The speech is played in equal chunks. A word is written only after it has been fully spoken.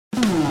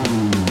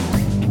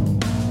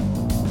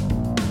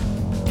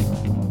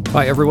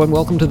Hi everyone,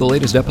 welcome to the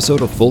latest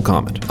episode of Full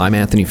Comment. I'm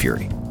Anthony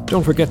Fury.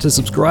 Don't forget to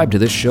subscribe to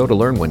this show to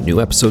learn when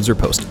new episodes are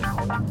posted.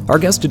 Our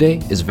guest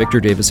today is Victor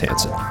Davis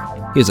Hanson.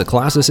 He is a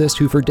classicist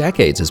who for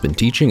decades has been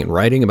teaching and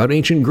writing about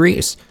ancient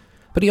Greece,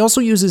 but he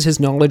also uses his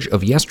knowledge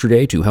of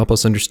yesterday to help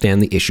us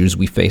understand the issues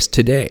we face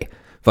today,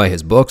 via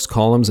his books,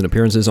 columns, and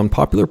appearances on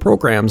popular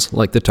programs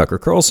like The Tucker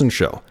Carlson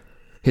Show.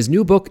 His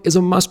new book is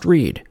a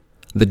must-read,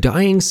 The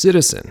Dying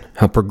Citizen: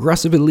 How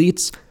Progressive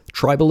Elites,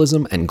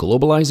 Tribalism, and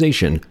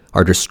Globalization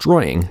are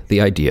Destroying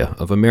the Idea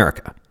of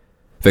America.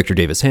 Victor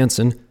Davis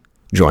Hanson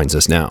joins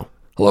us now.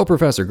 Hello,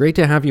 Professor. Great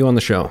to have you on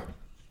the show.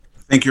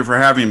 Thank you for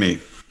having me.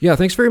 Yeah,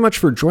 thanks very much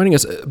for joining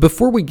us.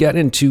 Before we get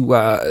into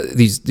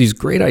these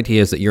great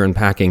ideas that you're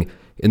unpacking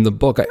in the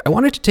book, I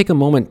wanted to take a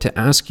moment to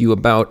ask you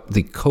about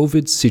the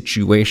COVID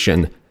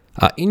situation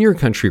in your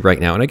country right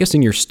now, and I guess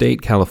in your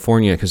state,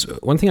 California, because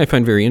one thing I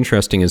find very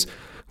interesting is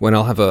when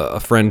I'll have a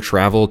friend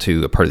travel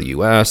to a part of the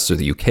US or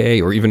the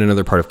UK or even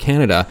another part of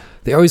Canada,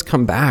 they always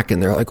come back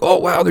and they're like, oh,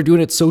 wow, they're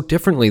doing it so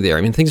differently there.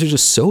 I mean, things are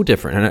just so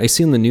different. And I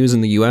see in the news in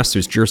the US,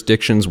 there's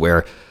jurisdictions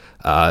where,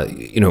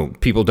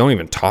 people don't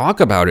even talk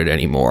about it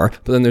anymore.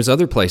 But then there's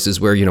other places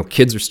where,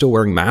 kids are still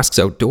wearing masks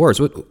outdoors.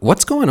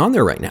 What's going on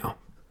there right now?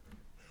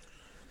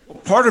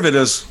 Part of it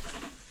is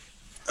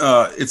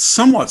it's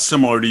somewhat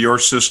similar to your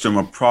system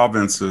of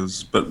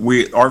provinces, but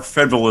our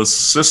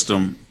federalist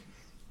system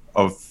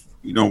of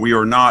we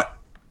are not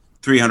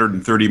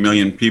 330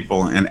 million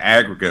people in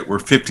aggregate. We're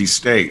 50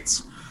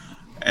 states.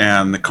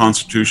 And the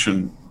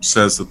Constitution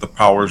says that the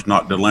powers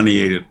not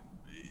delineated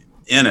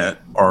in it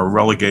are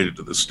relegated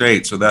to the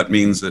state. So that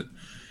means that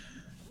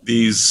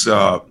these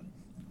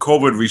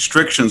COVID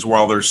restrictions,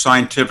 while they're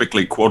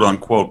scientifically quote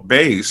unquote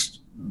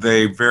based,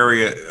 they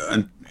vary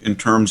in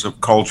terms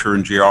of culture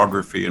and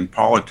geography and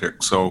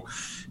politics. So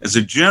as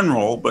a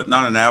general, but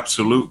not an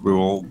absolute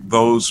rule,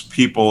 those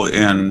people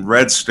in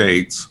red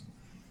states,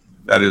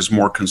 that is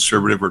more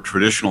conservative or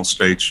traditional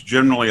states,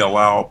 generally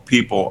allow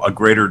people a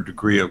greater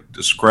degree of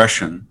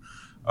discretion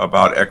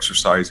about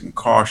exercising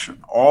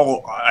caution.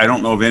 I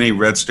don't know of any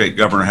red state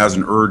governor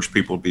hasn't urged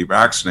people to be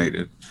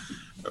vaccinated,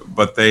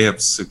 but they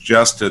have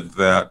suggested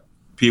that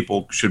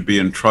people should be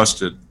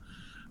entrusted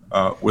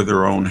with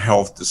their own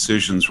health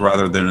decisions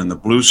rather than in the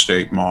blue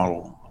state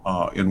model,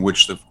 in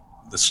which the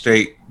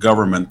state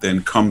government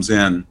then comes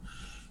in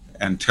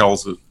and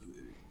tells the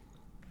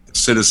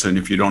citizen,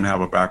 if you don't have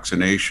a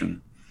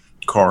vaccination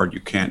card, you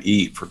can't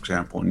eat, for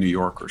example, in New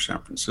York or San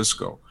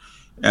Francisco.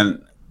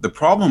 And the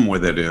problem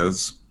with it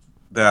is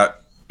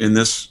that in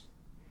this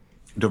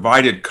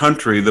divided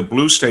country, the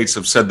blue states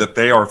have said that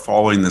they are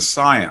following the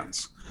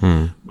science.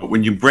 But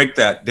when you break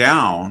that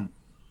down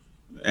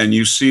and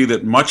you see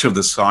that much of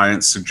the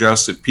science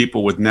suggests that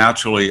people with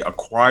naturally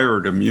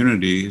acquired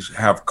immunities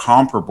have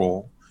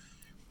comparable,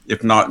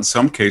 if not in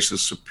some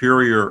cases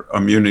superior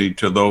immunity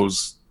to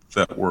those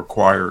that were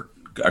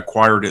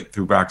acquired it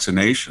through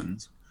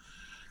vaccinations,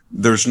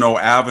 there's no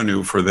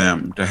avenue for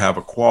them to have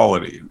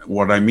equality.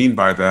 What I mean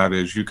by that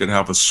is you could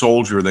have a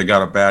soldier that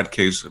got a bad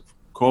case of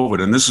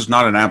COVID, and this is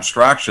not an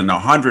abstraction. Now,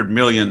 100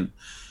 million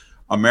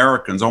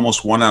Americans,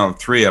 almost 1 out of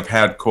 3, have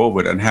had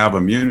COVID and have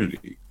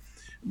immunity.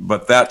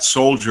 But that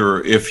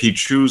soldier, if he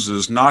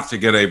chooses not to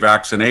get a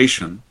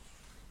vaccination,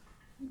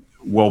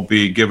 will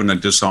be given a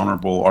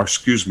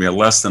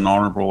less than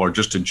honorable or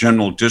just a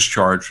general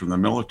discharge from the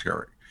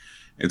military.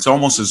 It's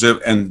almost as if,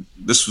 and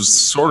this was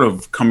sort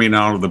of coming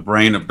out of the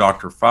brain of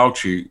Dr.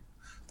 Fauci,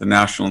 the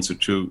National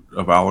Institute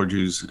of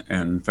Allergies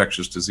and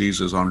Infectious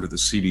Diseases under the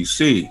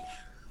CDC.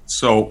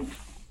 So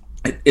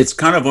it's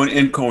kind of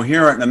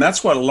incoherent, and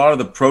that's what a lot of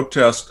the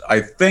protests, I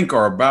think,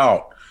 are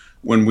about.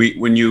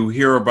 When you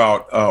hear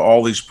about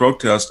all these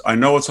protests, I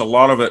know a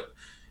lot of it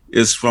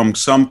is from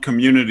some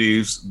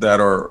communities that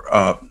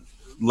are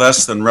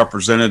less than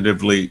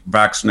representatively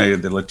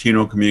vaccinated, the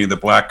Latino community, the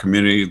Black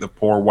community, the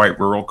poor white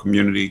rural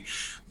community.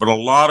 But a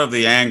lot of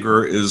the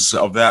anger is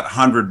of that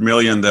 100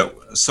 million that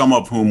some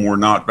of whom were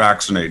not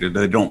vaccinated.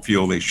 They don't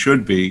feel they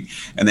should be,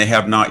 and they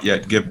have not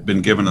yet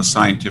been given a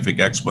scientific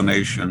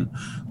explanation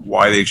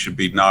why they should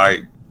be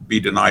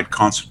denied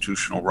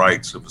constitutional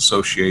rights of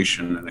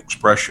association and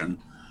expression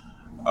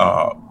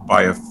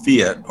by a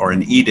fiat or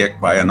an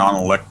edict by a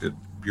non-elected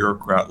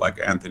bureaucrat like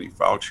Anthony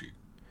Fauci.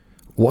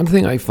 One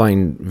thing I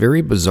find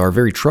very bizarre,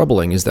 very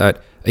troubling, is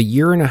that a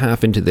year and a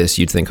half into this,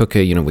 you'd think,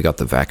 okay, we got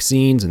the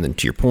vaccines, and then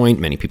to your point,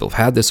 many people have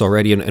had this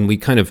already, and we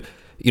kind of,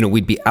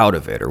 we'd be out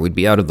of it, or we'd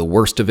be out of the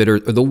worst of it, or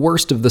the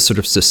worst of the sort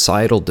of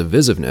societal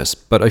divisiveness.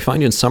 But I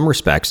find in some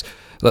respects,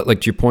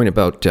 like to your point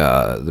about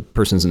the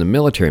persons in the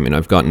military, I mean,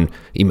 I've gotten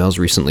emails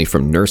recently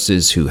from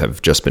nurses who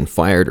have just been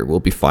fired or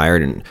will be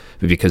fired and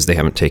because they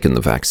haven't taken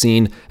the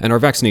vaccine. And our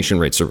vaccination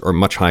rates are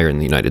much higher in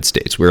the United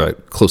States. We're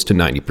at close to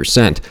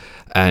 90%.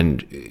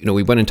 And,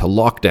 we went into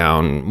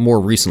lockdown more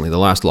recently, the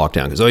last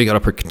lockdown, because, you got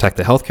to protect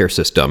the healthcare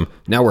system.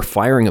 Now we're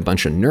firing a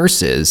bunch of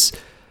nurses.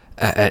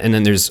 And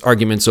then there's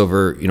arguments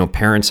over,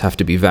 parents have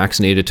to be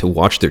vaccinated to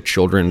watch their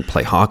children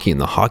play hockey in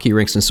the hockey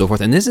rinks and so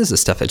forth. And this is the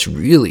stuff that's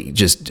really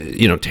just,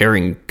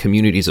 tearing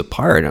communities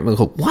apart. I'm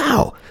like,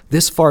 wow,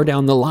 this far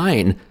down the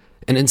line,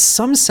 And in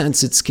some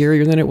sense, it's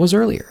scarier than it was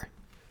earlier.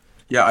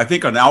 Yeah, I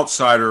think an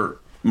outsider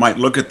might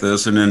look at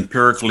this and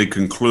empirically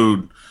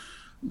conclude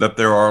that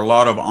there are a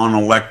lot of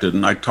unelected,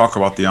 and I talk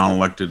about the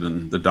unelected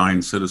and the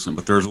dying citizen,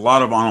 but there's a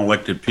lot of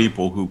unelected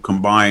people who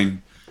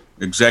combine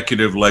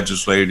executive,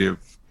 legislative,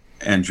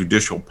 and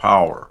judicial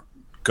power.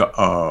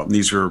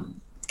 These are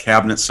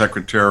cabinet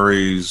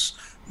secretaries,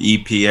 the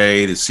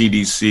EPA, the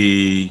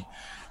CDC,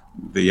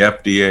 the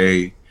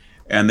FDA,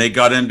 and they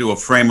got into a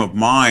frame of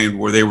mind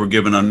where they were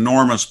given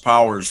enormous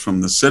powers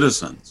from the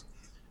citizens,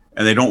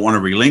 and they don't want to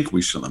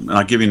relinquish them. And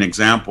I'll give you an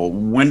example.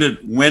 When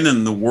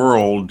in the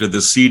world did the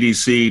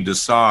CDC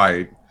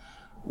decide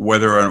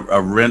whether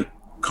a rent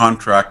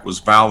contract was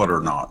valid or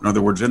not? In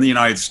other words, in the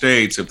United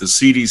States, if the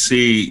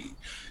CDC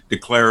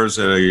declares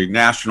a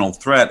national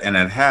threat, and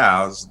it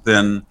has,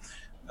 then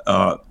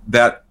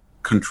that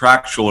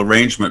contractual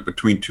arrangement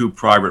between two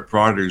private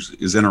parties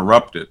is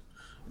interrupted,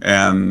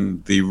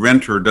 and the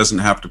renter doesn't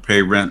have to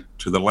pay rent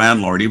to the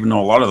landlord, even though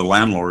a lot of the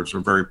landlords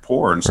are very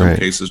poor, in some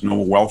cases no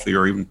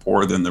wealthier or even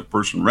poorer than the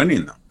person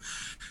renting them.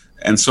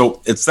 And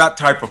so it's that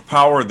type of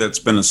power that's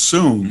been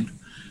assumed,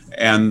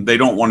 and they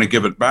don't want to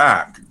give it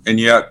back.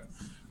 And yet,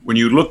 when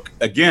you look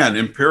again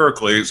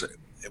empirically,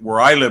 where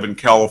I live in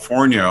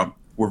California,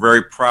 we're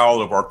very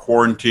proud of our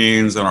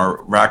quarantines and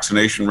our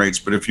vaccination rates.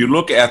 But if you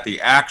look at the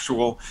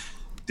actual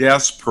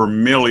deaths per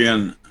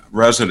million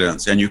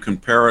residents, and you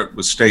compare it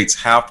with states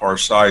half our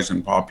size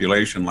in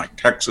population, like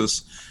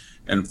Texas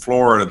and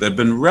Florida, they've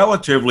been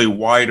relatively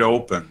wide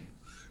open.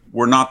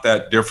 We're not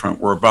that different.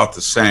 We're about the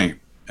same.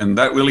 And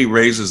that really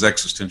raises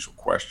existential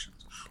questions.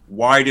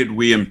 Why did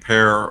we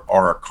impair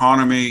our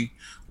economy?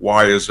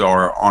 Why is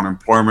our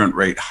unemployment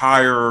rate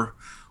higher?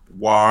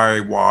 Why,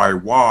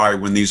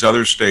 when these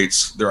other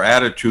states, their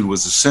attitude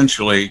was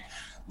essentially,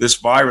 this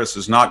virus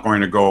is not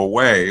going to go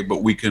away,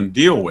 but we can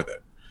deal with it.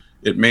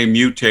 It may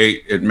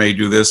mutate, it may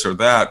do this or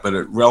that, but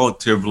it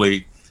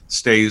relatively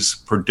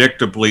stays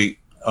predictably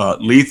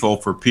lethal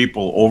for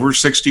people over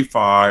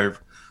 65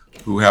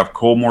 who have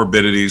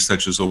comorbidities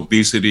such as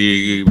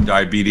obesity,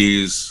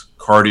 diabetes,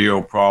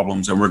 cardio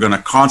problems, and we're going to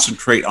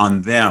concentrate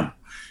on them,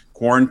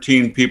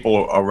 quarantine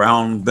people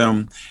around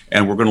them,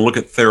 and we're going to look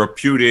at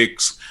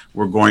therapeutics,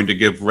 we're going to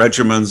give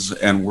regimens,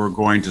 and we're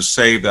going to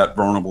save that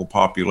vulnerable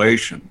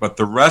population. But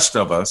the rest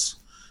of us,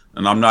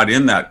 and I'm not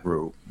in that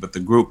group, but the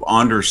group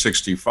under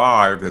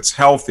 65 that's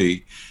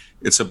healthy,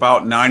 it's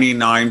about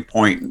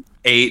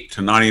 99.8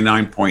 to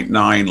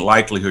 99.9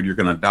 likelihood you're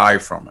going to die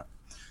from it.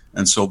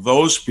 And so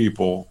those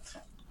people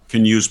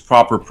can use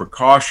proper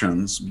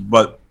precautions,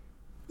 but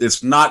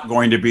it's not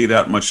going to be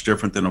that much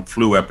different than a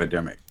flu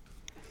epidemic,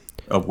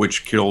 of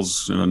which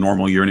kills in a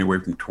normal year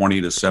anywhere from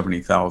 20 to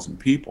 70,000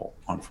 people,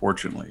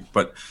 unfortunately.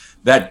 But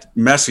that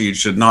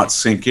message did not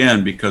sink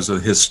in because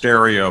of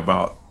hysteria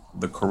about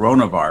the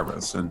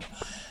coronavirus,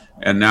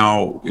 and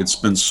now it's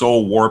been so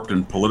warped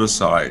and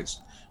politicized.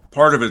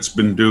 Part of it's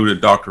been due to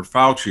Dr.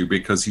 Fauci,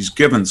 because he's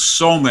given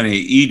so many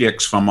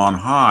edicts from on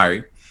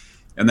high,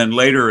 and then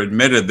later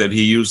admitted that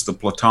he used the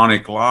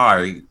Platonic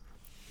lie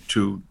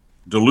to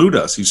delude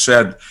us. He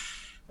said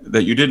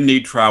that you didn't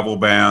need travel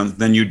bans,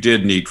 then you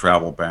did need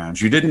travel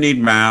bans. You didn't need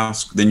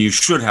masks, then you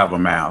should have a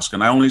mask.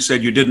 And I only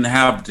said you didn't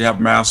have to have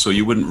masks so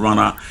you wouldn't run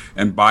out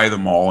and buy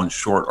them all and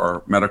short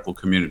our medical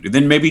community.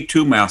 Then maybe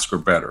 2 masks are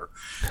better.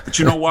 But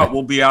you know what?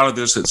 We'll be out of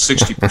this at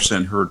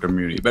 60% herd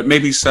immunity, but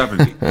maybe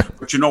 70.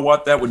 But you know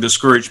what? That would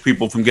discourage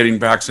people from getting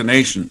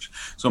vaccinations.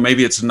 So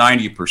maybe it's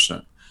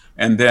 90%.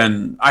 And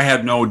then I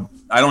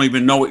don't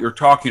even know what you're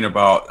talking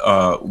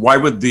about. Why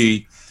would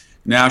the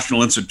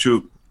National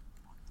Institute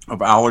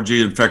of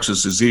Allergy and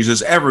Infectious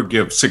Diseases ever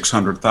give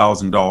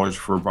 $600,000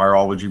 for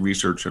virology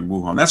research in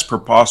Wuhan? That's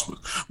preposterous.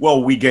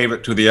 Well, we gave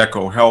it to the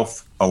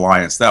EcoHealth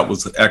Alliance. That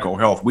was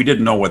EcoHealth. We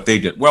didn't know what they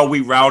did. Well,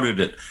 we routed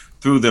it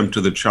through them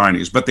to the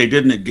Chinese, but they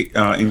didn't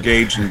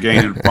engage in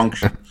gain and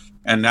function.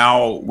 And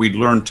now we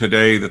learned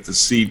today that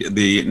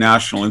the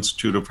National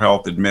Institute of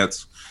Health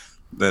admits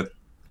that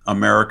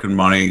American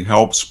money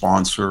helped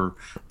sponsor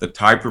the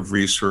type of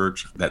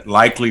research that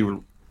likely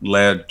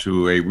led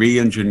to a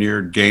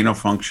re-engineered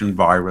gain-of-function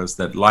virus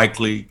that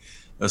likely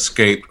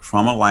escaped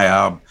from a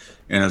lab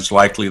and is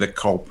likely the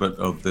culprit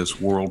of this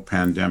world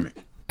pandemic.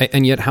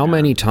 And yet, how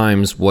many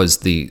times was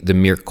the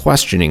mere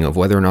questioning of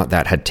whether or not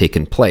that had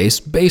taken place,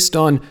 based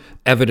on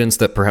evidence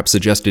that perhaps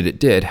suggested it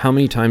did, how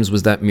many times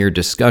was that mere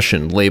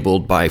discussion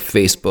labeled by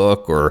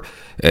Facebook or,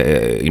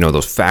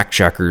 those fact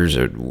checkers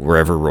or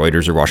wherever,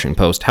 Reuters or Washington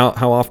Post?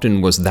 How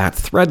often was that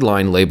thread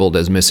line labeled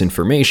as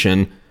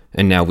misinformation?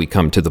 And now we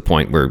come to the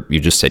point where you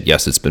just said,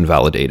 yes, it's been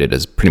validated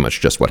as pretty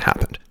much just what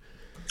happened.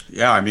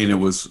 Yeah, I mean, it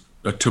was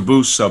a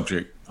taboo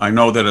subject. I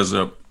know that as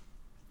a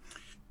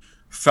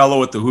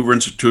fellow at the Hoover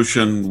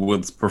Institution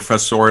with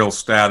professorial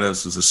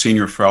status, as a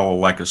senior fellow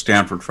like a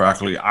Stanford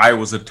faculty, I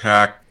was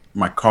attacked.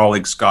 My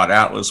colleague Scott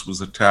Atlas was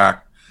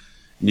attacked.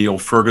 Neil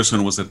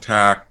Ferguson was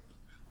attacked,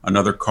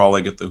 another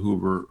colleague at the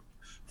Hoover,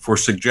 for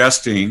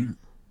suggesting,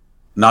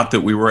 not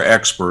that we were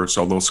experts,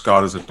 although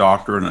Scott is a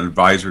doctor and an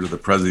advisor to the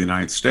President of the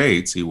United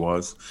States, he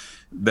was,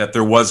 that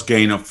there was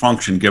gain of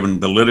function given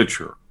the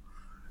literature.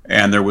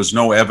 And there was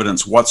no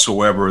evidence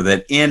whatsoever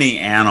that any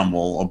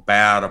animal, a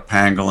bat, a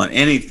pangolin,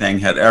 anything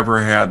had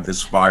ever had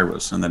this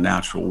virus in the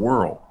natural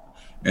world.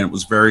 And it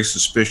was very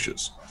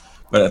suspicious.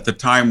 But at the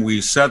time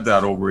we said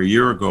that over a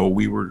year ago,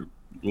 we were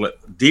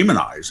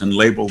demonized and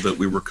labeled that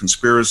we were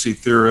conspiracy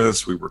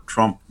theorists, we were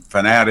Trump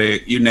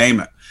fanatic, you name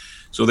it.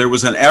 So there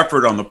was an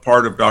effort on the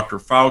part of Dr.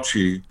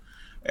 Fauci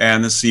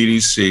and the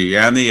CDC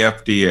and the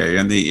FDA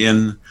and the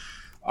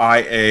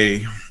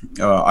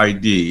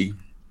NIAID,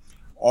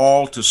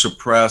 all to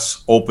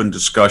suppress open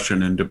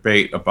discussion and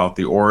debate about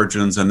the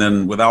origins. And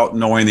then without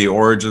knowing the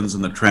origins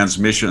and the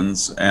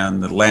transmissions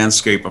and the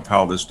landscape of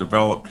how this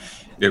developed,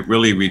 it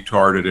really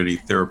retarded any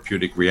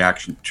therapeutic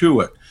reaction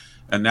to it.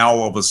 And now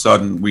all of a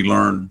sudden we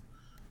learn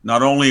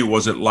not only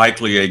was it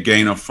likely a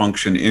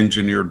gain-of-function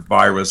engineered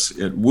virus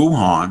at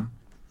Wuhan,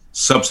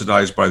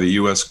 subsidized by the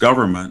US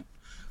government,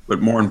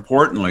 but more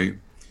importantly,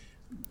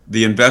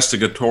 the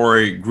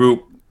investigatory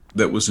group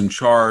that was in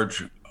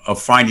charge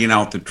of finding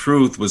out the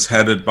truth was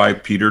headed by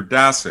Peter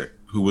Daszak,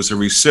 who was a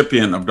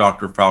recipient of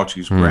Dr.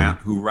 Fauci's grant,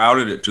 who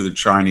routed it to the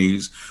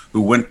Chinese,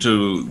 who went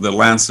to the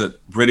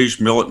Lancet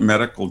British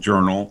Medical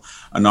Journal,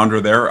 and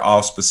under their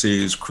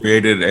auspices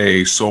created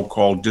a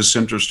so-called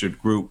disinterested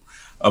group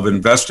of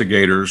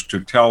investigators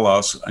to tell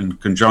us, in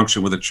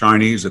conjunction with the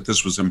Chinese, that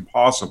this was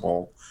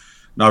impossible.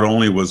 Not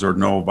only was there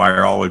no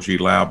virology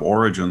lab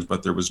origins,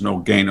 but there was no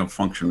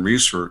gain-of-function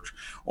research,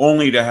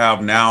 only to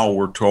have now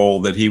we're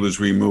told that he was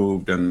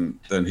removed and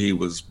that he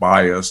was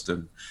biased,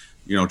 and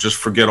just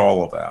forget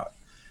all of that.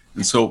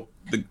 And so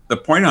the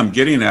point I'm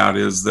getting at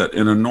is that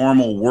in a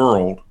normal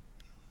world,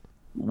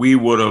 we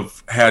would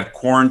have had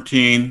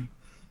quarantine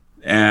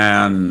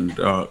and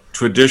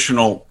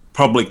traditional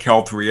public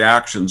health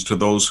reactions to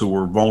those who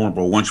were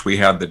vulnerable once we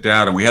had the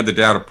data. And we had the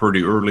data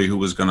pretty early who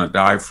was going to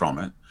die from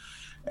it.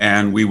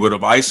 And we would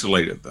have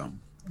isolated them.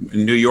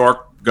 In New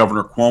York,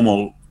 Governor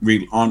Cuomo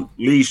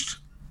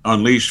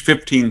unleashed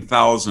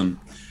 15,000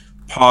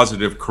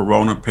 positive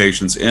corona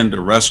patients into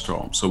rest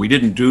homes. So we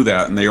didn't do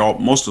that, and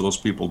most of those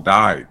people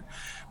died.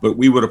 But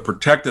we would have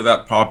protected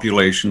that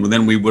population, and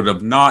then we would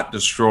have not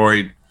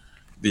destroyed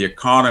the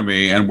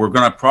economy, and we're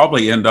going to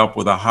probably end up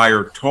with a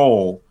higher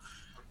toll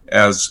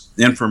as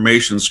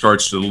information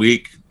starts to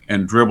leak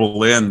and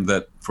dribble in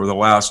that for the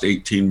last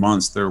 18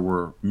 months there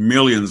were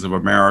millions of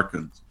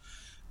Americans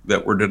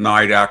that were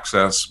denied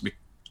access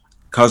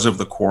because of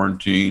the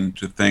quarantine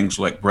to things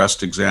like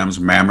breast exams,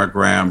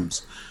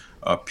 mammograms,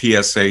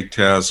 PSA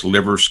tests,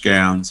 liver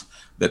scans,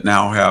 that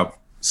now have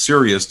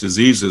serious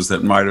diseases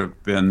that might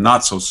have been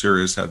not so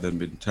serious had they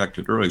been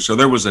detected early. So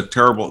there was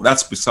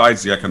that's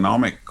besides the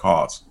economic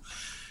cost.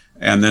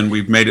 And then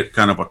we've made it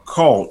kind of a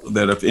cult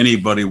that if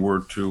anybody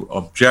were to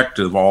object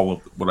to all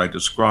of what I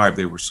described,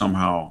 they were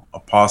somehow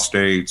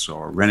apostates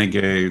or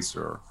renegades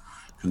or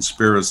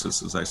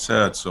conspiracists, as I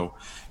said. So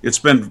it's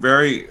been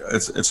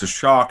it's a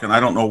shock, and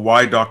I don't know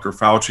why Dr.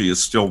 Fauci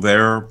is still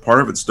there.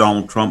 Part of it's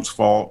Donald Trump's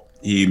fault.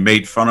 He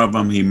made fun of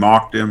him, he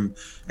mocked him,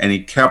 and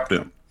he kept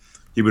him.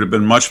 He would have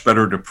been much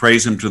better to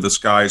praise him to the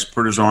skies,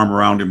 put his arm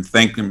around him,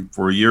 thank him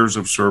for years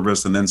of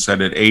service, and then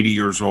said at 80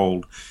 years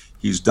old,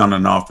 he's done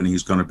enough and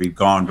he's going to be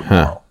gone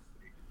tomorrow.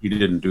 He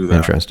didn't do that.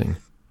 Interesting.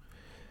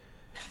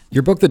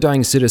 Your book, The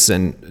Dying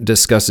Citizen,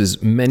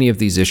 discusses many of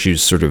these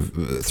issues sort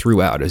of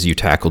throughout as you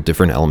tackle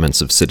different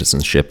elements of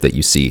citizenship that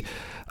you see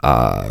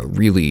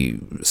really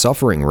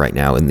suffering right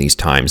now in these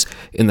times.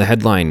 In the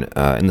headline,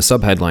 in the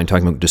subheadline,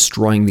 talking about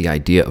destroying the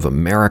idea of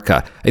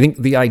America. I think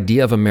the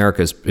idea of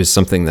America is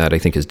something that I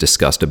think is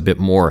discussed a bit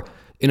more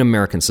in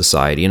American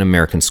society, in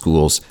American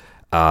schools,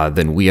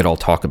 than we at all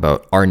talk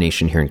about our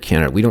nation here in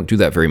Canada. We don't do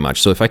that very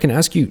much. So if I can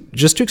ask you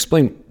just to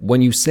explain,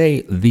 when you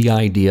say the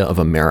idea of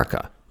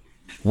America,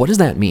 what does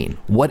that mean?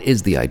 What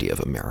is the idea of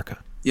America?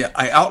 Yeah,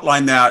 I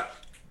outline that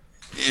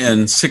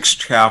in 6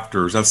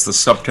 chapters. That's the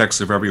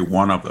subtext of every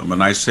one of them.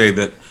 And I say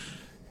that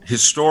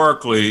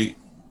historically,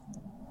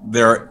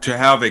 to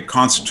have a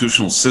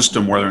constitutional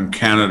system, whether in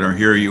Canada or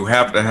here, you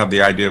have to have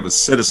the idea of a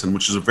citizen,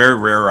 which is a very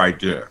rare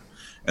idea.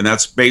 And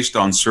that's based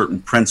on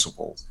certain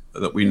principles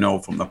that we know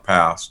from the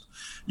past.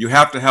 You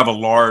have to have a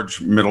large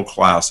middle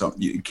class.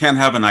 You can't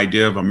have an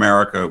idea of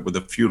America with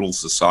a feudal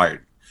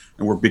society.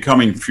 And we're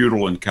becoming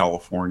feudal in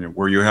California,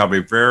 where you have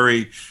a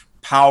very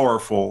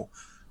powerful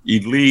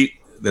elite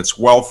that's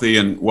wealthy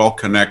and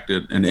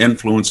well-connected and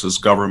influences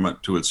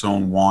government to its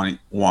own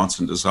wants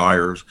and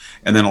desires,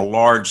 and then a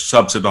large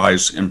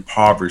subsidized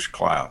impoverished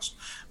class.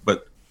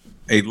 But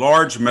a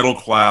large middle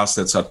class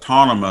that's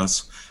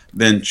autonomous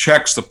then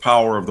checks the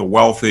power of the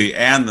wealthy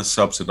and the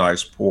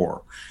subsidized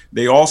poor.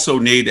 They also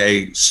need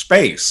a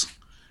space,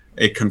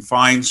 a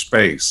confined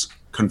space.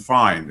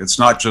 Confined. It's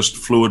not just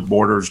fluid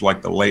borders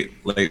like the late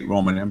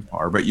Roman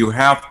Empire, but you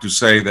have to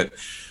say that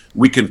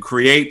we can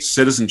create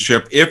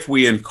citizenship if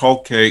we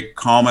inculcate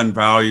common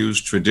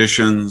values,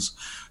 traditions,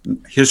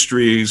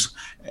 histories,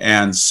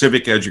 and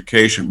civic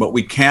education. But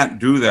we can't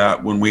do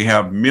that when we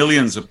have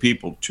millions of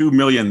people, 2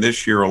 million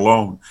this year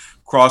alone,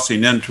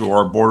 crossing into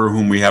our border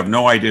whom we have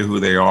no idea who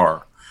they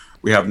are.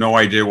 We have no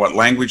idea what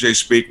language they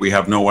speak. We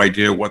have no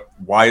idea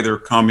why they're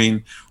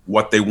coming,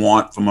 what they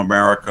want from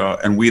America.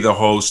 And we, the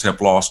host,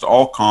 have lost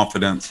all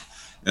confidence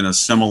in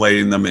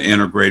assimilating them and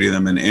integrating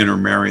them and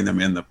intermarrying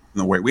them in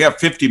the way. We have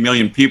 50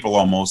 million people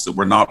almost that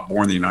were not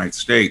born in the United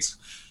States.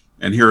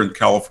 And here in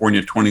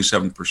California,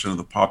 27% of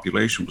the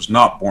population was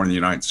not born in the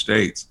United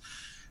States.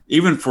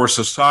 Even for a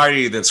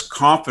society that's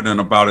confident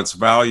about its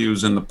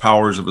values and the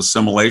powers of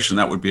assimilation,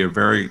 that would be a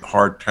very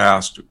hard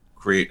task to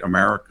create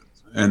Americans.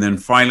 And then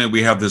finally,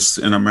 we have this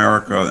in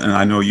America, and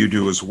I know you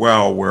do as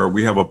well, where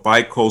we have a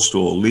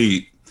bicoastal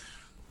elite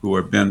who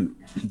have been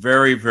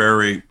very,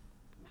 very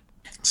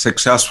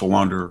successful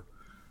under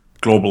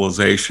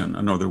globalization.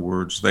 In other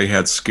words, they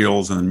had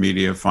skills in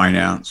media,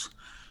 finance,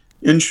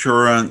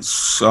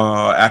 insurance,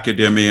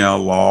 academia,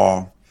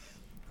 law,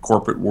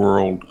 corporate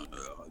world,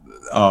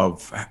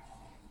 of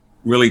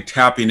really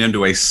tapping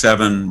into a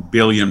 7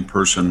 billion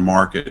person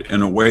market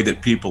in a way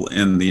that people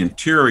in the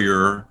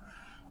interior,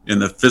 in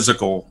the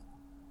physical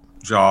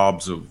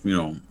jobs of,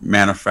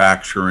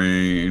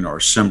 manufacturing or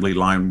assembly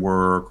line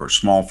work or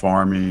small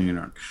farming,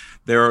 or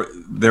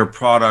their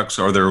products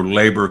or their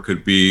labor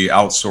could be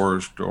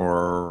outsourced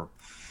or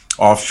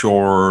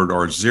offshored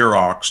or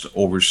Xeroxed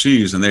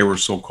overseas, and they were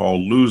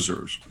so-called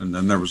losers. And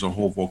then there was a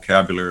whole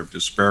vocabulary of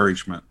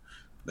disparagement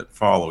that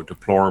followed: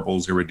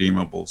 deplorables,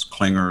 irredeemables,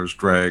 clingers,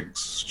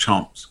 dregs,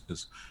 chumps,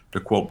 to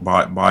quote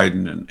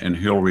Biden and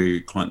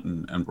Hillary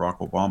Clinton and Barack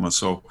Obama.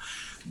 So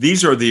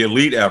these are the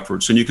elite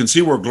efforts, and you can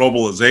see where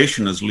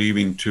globalization is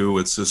leading to.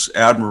 It's this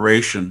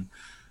admiration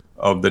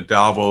of the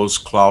Davos,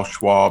 Klaus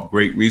Schwab,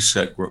 Great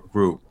Reset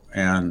group,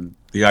 and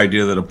the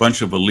idea that a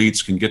bunch of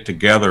elites can get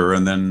together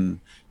and then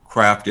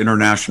craft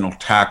international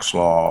tax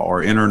law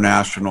or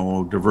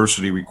international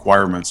diversity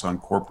requirements on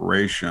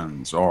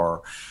corporations,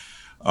 or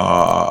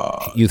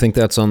you think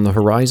that's on the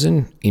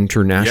horizon?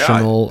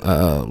 International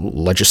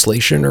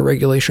legislation or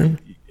regulation?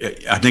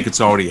 I think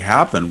it's already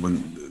happened.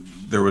 When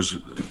there was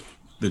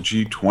the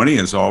G20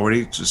 is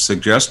already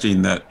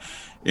suggesting that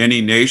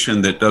any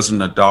nation that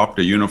doesn't adopt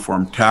a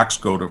uniform tax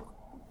code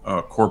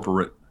of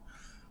corporate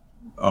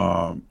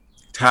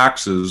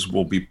taxes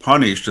will be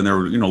punished. And they're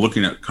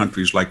looking at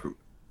countries like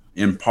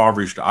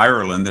impoverished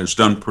Ireland that's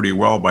done pretty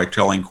well by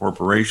telling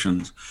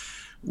corporations,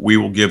 we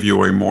will give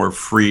you a more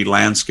free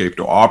landscape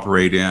to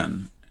operate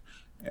in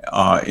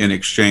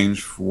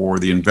exchange for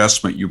the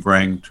investment you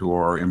bring to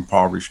our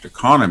impoverished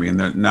economy. And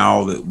that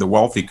now the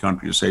wealthy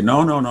countries say,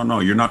 no,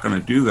 you're not going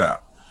to do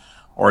that.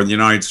 Or in the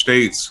United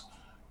States,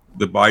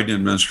 the Biden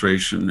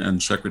administration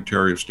and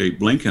Secretary of State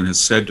Blinken has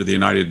said to the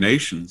United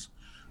Nations,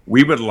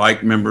 we would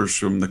like members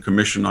from the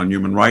Commission on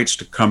Human Rights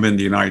to come in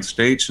the United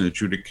States and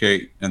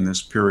adjudicate in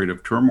this period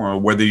of turmoil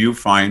whether you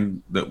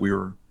find that we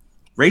were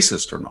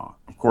racist or not.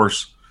 Of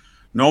course,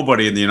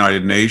 nobody in the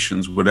United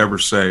Nations would ever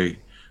say,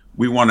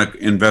 we want to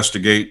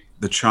investigate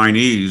the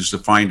Chinese to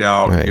find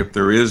out if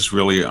there is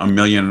really 1.5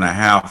 million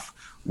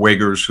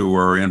Uyghurs who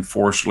are in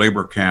forced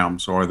labor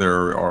camps, or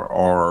there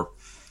are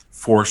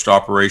forced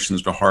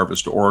operations to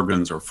harvest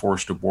organs or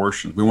forced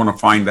abortions. We want to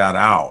find that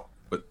out.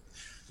 But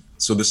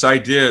so this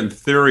idea in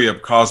theory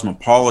of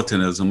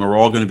cosmopolitanism, we're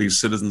all going to be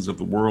citizens of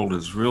the world,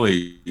 is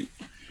really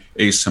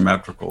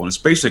asymmetrical. And it's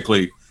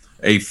basically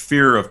a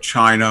fear of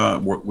China,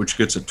 which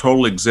gets a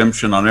total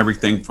exemption on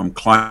everything from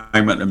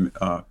climate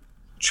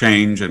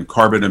change and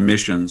carbon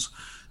emissions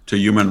to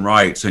human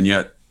rights. And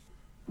yet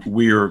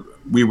we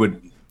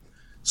would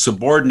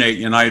subordinate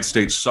United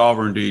States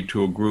sovereignty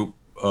to a group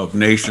of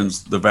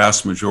nations. The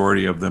vast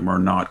majority of them are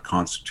not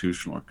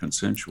constitutional or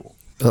consensual.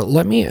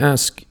 Let me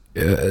ask,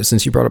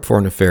 since you brought up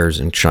foreign affairs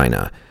in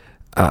China,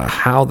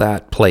 how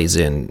that plays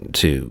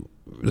into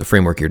the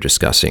framework you're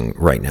discussing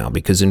right now.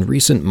 Because in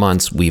recent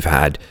months, we've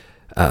had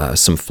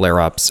some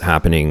flare-ups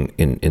happening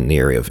in the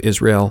area of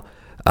Israel.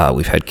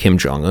 We've had Kim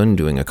Jong-un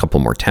doing a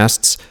couple more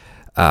tests.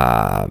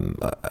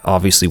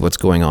 Obviously, what's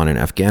going on in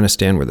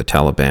Afghanistan, where the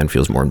Taliban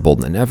feels more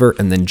emboldened than ever.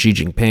 And then Xi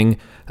Jinping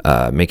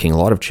making a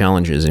lot of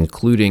challenges,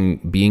 including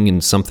being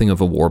in something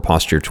of a war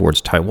posture towards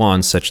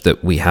Taiwan, such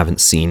that we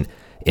haven't seen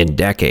in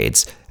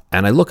decades.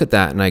 And I look at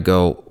that and I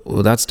go,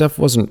 well, that stuff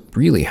wasn't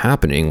really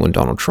happening when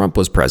Donald Trump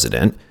was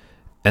president.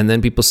 And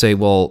then people say,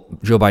 well,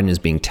 Joe Biden is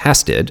being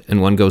tested.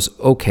 And one goes,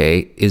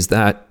 okay, is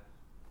that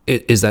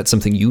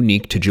something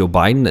unique to Joe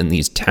Biden, and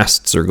these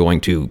tests are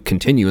going to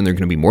continue and they're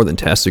going to be more than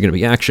tests, they're going to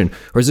be action?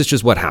 Or is this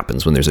just what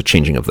happens when there's a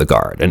changing of the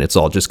guard and it's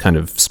all just kind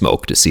of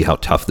smoke to see how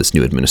tough this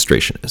new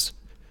administration is?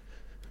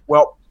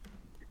 Well,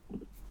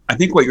 I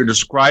think what you're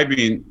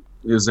describing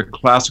is a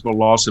classical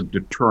loss of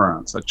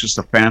deterrence. That's just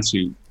a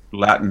fancy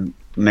Latin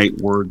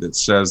word that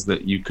says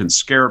that you can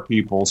scare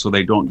people so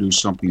they don't do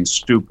something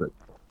stupid.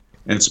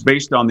 And it's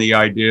based on the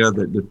idea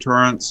that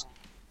deterrence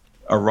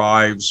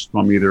arrives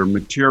from either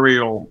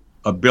material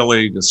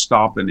ability to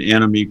stop an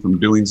enemy from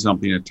doing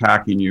something,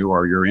 attacking you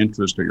or your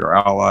interest or your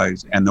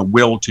allies, and the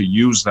will to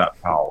use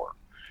that power.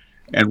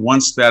 And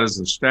once that is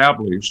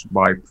established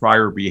by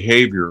prior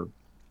behavior,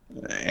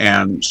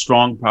 and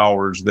strong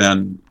powers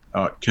then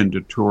can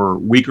deter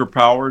weaker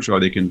powers, or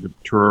they can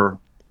deter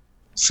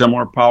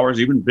similar powers,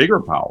 even bigger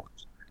powers.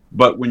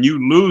 But when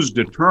you lose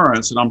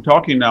deterrence, and I'm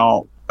talking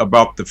now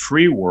about the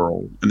free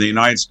world, and the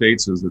United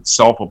States is its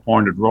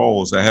self-appointed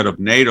role as the head of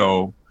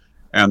NATO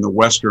and the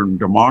Western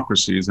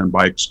democracies, and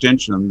by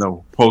extension, the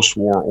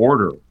post-war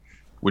order,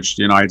 which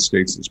the United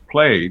States has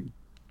played,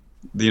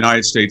 the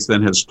United States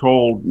then has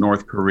told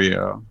North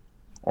Korea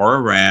or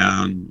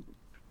Iran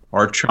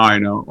or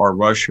China or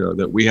Russia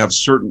that we have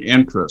certain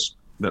interests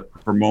that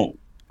promote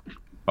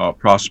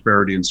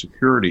prosperity and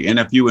security. And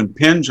if you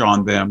impinge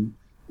on them,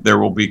 there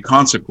will be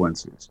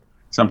consequences.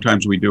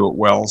 Sometimes we do it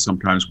well,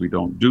 sometimes we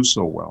don't do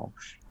so well.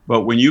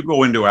 But when you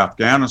go into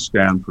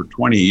Afghanistan for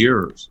 20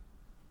 years,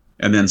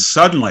 and then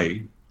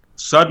suddenly,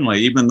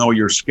 even though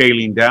you're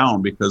scaling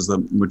down because the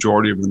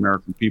majority of the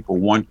American people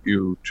want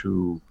you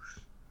to,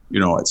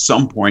 at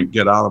some point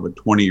get out of a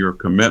 20-year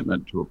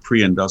commitment to a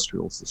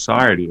pre-industrial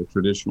society, a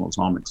traditional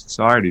Islamic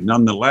society.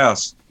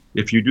 Nonetheless,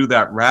 if you do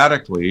that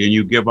radically and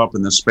you give up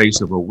in the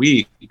space of a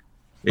week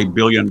 $1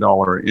 billion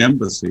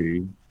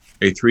embassy,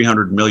 a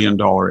 $300 million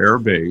air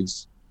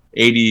base,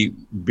 $80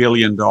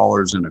 billion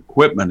in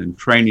equipment and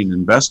training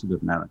invested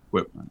in that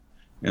equipment,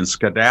 and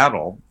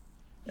skedaddle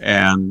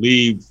and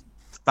leave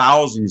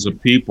thousands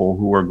of people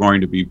who are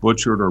going to be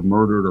butchered or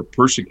murdered or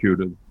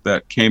persecuted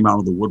that came out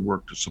of the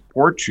woodwork to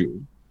support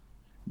you,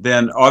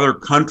 then other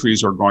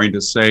countries are going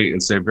to say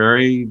it's a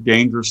very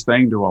dangerous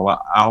thing to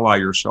ally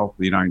yourself with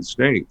the United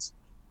States,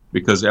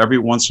 because every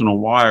once in a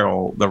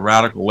while the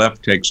radical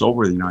left takes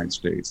over the United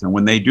States. And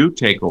when they do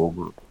take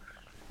over,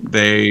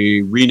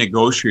 they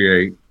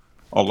renegotiate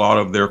a lot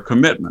of their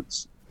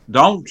commitments.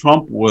 Donald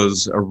Trump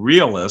was a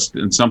realist,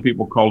 and some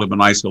people called him an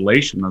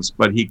isolationist,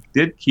 but he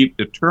did keep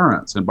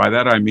deterrence. And by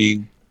that I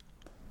mean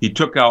he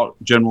took out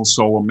General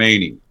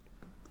Soleimani.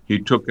 He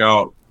took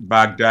out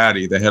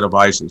Baghdadi, the head of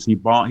ISIS. He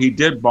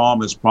did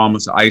bomb, as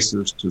promised,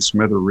 ISIS to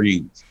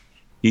smithereens.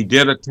 He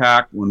did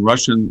attack, when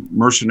Russian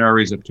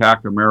mercenaries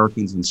attacked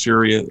Americans in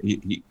Syria,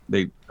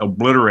 they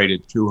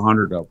obliterated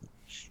 200 of them.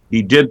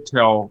 He did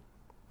tell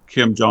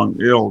Kim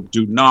Jong-il,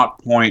 do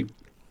not point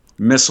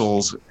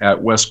missiles at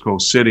West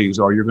Coast cities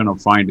or you're going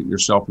to find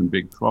yourself in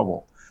big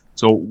trouble.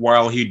 So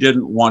while he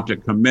didn't want to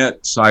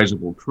commit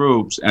sizable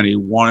troops and he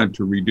wanted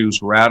to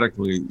reduce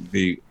radically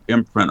the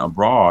imprint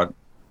abroad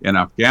in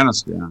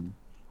Afghanistan,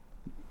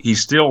 he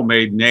still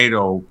made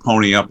NATO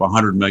pony up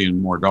 $100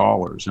 million more.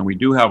 And we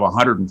do have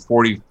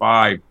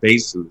 145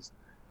 bases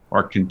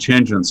or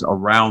contingents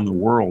around the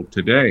world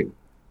today.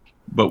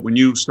 But when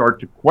you start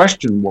to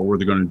question what we're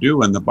going to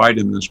do, and the Biden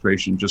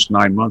administration, just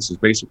 9 months, has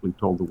basically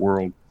told the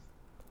world,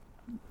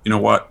 you know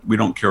what, we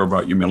don't care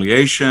about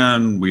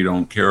humiliation, we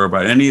don't care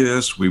about any of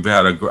this. We've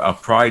had a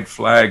pride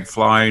flag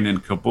flying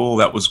in Kabul,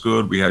 that was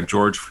good. We had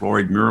George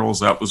Floyd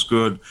murals, that was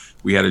good.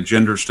 We had a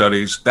gender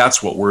studies,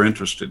 that's what we're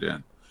interested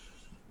in.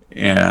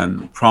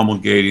 And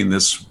promulgating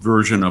this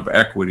version of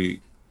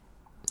equity,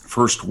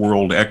 first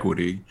world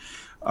equity,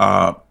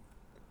 a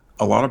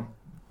lot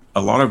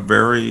of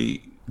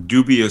very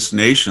dubious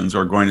nations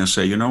are going to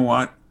say, you know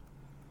what,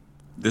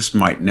 this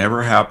might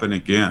never happen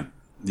again.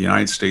 The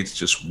United States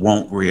just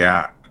won't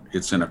react.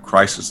 It's in a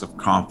crisis of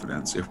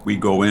confidence. If we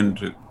go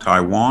into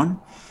Taiwan,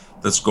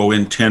 let's go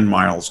in 10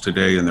 miles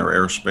today in their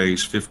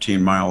airspace,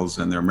 15 miles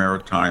in their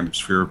maritime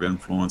sphere of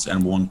influence,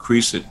 and we'll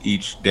increase it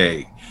each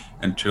day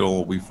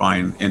until we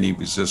find any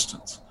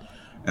resistance.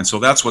 And so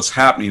that's what's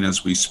happening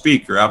as we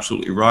speak. You're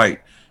absolutely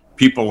right.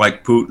 People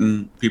like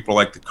Putin, people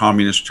like the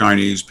communist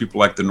Chinese, people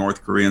like the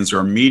North Koreans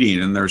are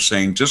meeting and they're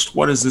saying, just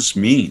what does this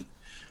mean?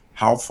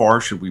 How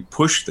far should we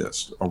push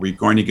this? Are we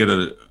going to get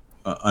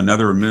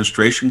another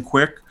administration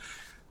quick?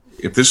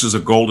 If this is a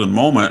golden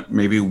moment,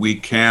 maybe we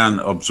can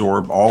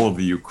absorb all of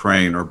the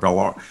Ukraine or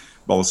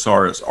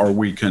Belarus, or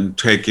we can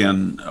take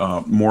in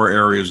more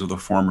areas of the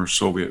former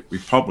Soviet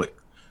Republic,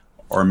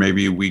 or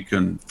maybe we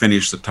can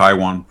finish the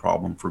Taiwan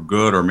problem for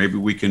good, or maybe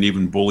we can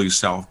even bully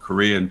South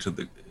Korea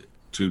into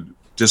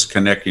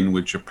disconnecting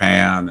with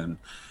Japan and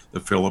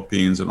the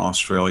Philippines and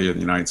Australia and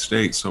the United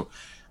States. So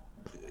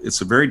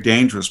it's a very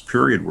dangerous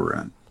period we're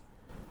in.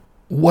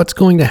 What's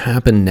going to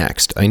happen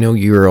next? I know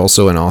you're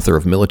also an author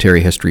of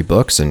military history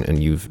books,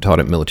 and you've taught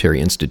at military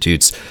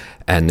institutes,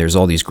 and there's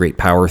all these great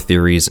power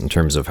theories in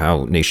terms of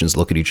how nations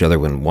look at each other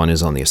when one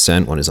is on the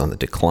ascent, one is on the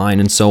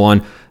decline, and so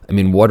on. I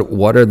mean,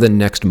 what are the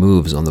next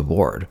moves on the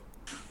board?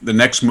 The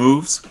next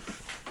moves?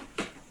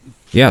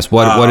 Yes.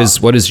 What is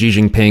Xi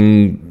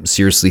Jinping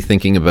seriously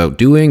thinking about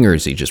doing, or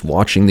is he just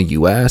watching the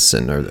U.S.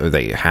 and are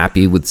they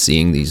happy with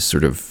seeing these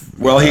sort of?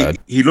 Well,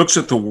 he looks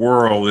at the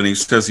world and he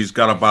says he's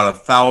got about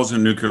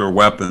 1,000 nuclear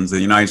weapons. The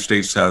United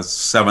States has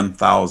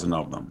 7,000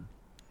 of them,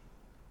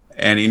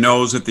 and he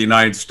knows that the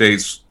United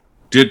States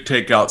did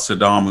take out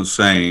Saddam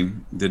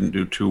Hussein. Didn't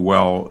do too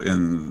well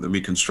in the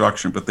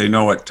reconstruction, but they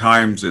know at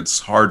times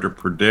it's hard to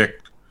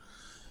predict.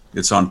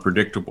 It's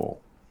unpredictable.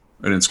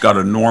 And it's got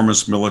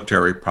enormous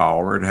military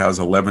power. It has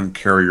 11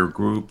 carrier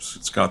groups.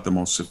 It's got the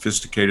most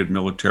sophisticated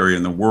military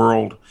in the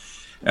world.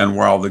 And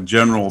while the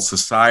general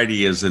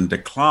society is in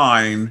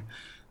decline,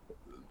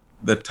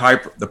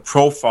 the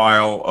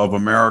profile of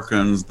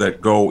Americans that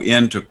go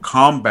into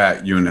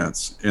combat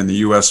units in the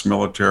U.S.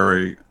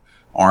 military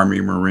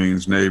Army,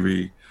 Marines,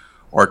 Navy,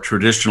 are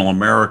traditional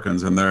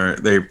Americans, and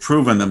they've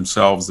proven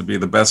themselves to be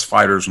the best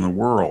fighters in the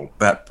world,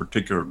 that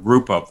particular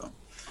group of them,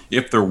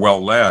 if they're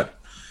well led.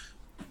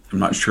 I'm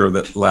not sure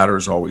that latter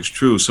is always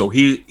true. So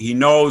he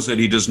knows that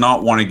he does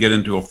not want to get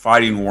into a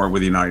fighting war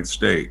with the United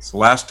States. The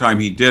last time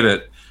he did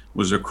it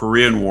was a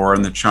Korean War,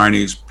 and the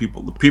Chinese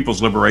people, the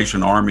People's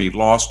Liberation Army,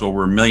 lost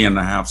over 1.5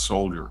 million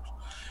soldiers,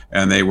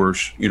 and they were,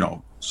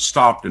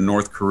 stopped in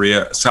North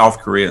Korea, South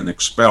Korea, and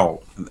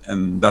expelled.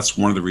 And that's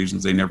one of the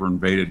reasons they never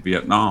invaded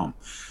Vietnam.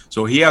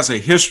 So he has a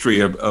history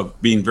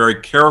of being very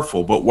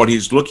careful. But what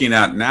he's looking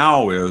at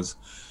now is,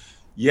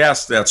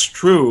 yes, that's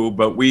true,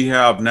 but we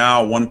have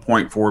now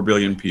 1.4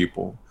 billion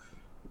people.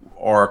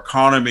 Our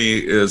economy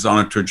is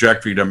on a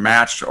trajectory to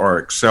match or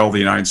excel the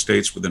United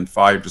States within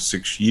 5 to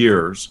 6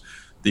 years.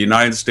 The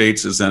United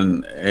States is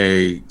in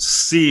a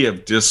sea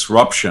of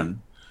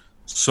disruption,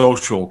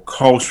 social,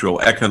 cultural,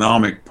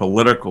 economic,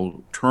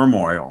 political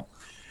turmoil.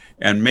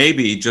 And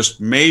maybe, just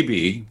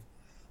maybe,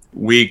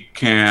 we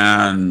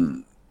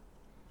can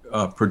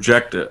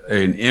project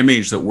an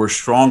image that we're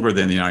stronger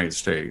than the United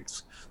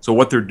States. So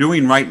what they're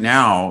doing right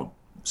now,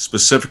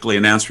 specifically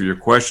in answer to your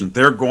question,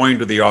 they're going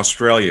to the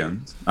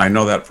Australians. I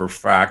know that for a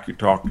fact. You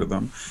talk to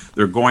them.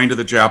 They're going to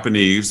the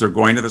Japanese. They're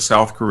going to the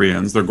South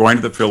Koreans. They're going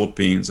to the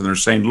Philippines. And they're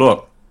saying,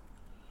 look,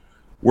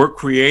 we're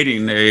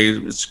creating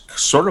it's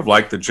sort of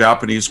like the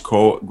Japanese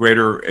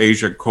Greater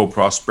Asia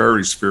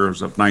Co-Prosperity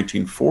Spheres of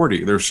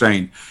 1940. They're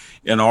saying,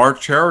 in our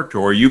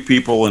territory, you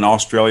people in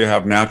Australia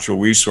have natural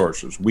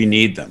resources. We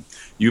need them.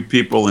 You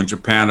people in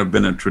Japan have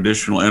been a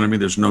traditional enemy.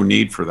 There's no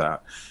need for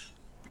that.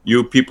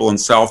 You people in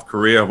South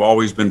Korea have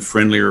always been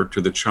friendlier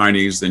to the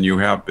Chinese than you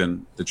have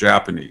been the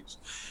Japanese.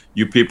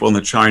 You people in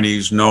the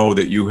Chinese know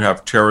that you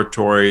have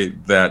territory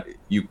that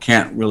you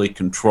can't really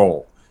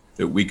control,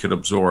 that we could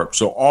absorb.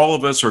 So all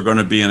of us are going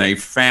to be in a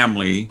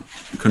family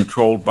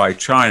controlled by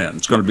China.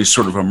 It's going to be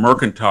sort of a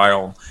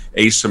mercantile,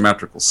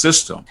 asymmetrical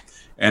system.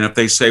 And if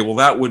they say, well,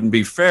 that wouldn't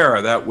be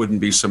fair, that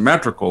wouldn't be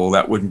symmetrical,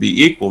 that wouldn't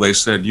be equal, they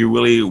said,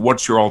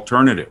 what's your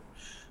alternative?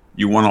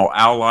 You want to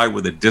ally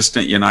with a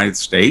distant United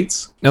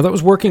States? Now, that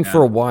was working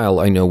for a while,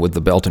 I know, with the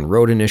Belt and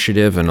Road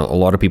Initiative, and a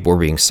lot of people were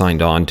being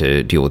signed on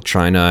to deal with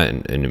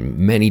China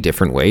in many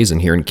different ways.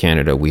 And here in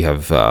Canada, we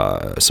have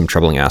some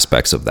troubling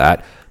aspects of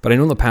that. But I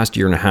know in the past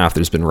year and a half,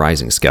 there's been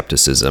rising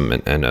skepticism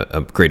and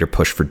a greater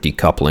push for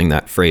decoupling.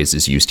 That phrase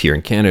is used here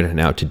in Canada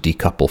now, to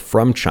decouple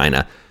from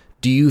China.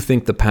 Do you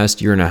think the past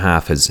year and a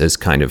half has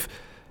kind of,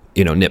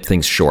 nipped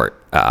things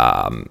short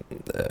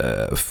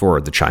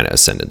for the China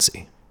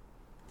ascendancy?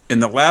 In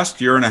the last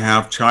year and a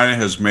half, China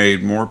has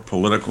made more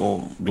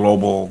political,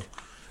 global,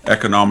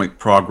 economic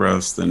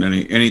progress than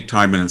any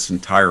time in its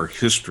entire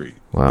history,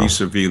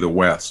 vis-a-vis the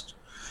West.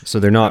 So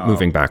they're not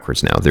moving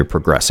backwards now. They're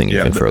progressing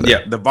even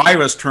further. The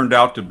virus turned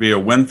out to be a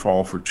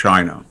windfall for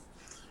China,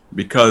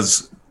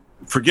 because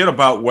forget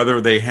about whether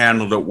they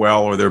handled it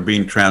well or they're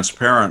being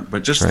transparent,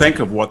 but just think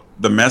of what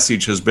the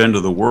message has been to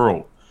the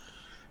world.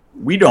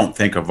 We don't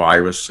think a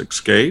virus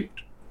escaped,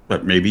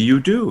 but maybe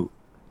you do.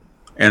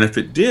 And if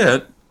it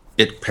did,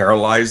 it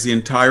paralyzed the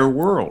entire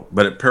world,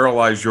 but it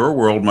paralyzed your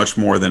world much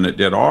more than it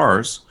did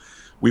ours.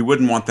 We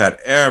wouldn't want that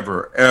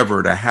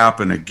ever to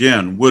happen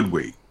again, would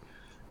we?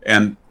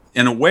 And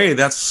in a way,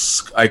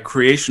 that's a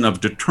creation of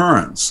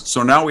deterrence.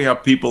 So now we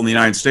have people in the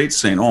United States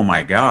saying, oh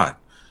my God,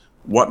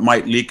 what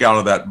might leak out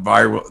of that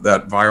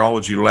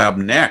virology lab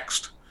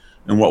next?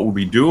 And what will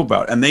we do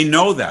about it? And they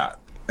know that.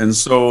 And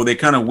so they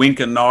kind of wink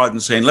and nod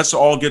and saying, let's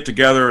all get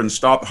together and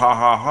stop, ha,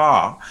 ha,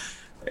 ha.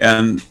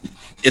 And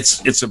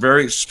it's a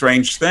very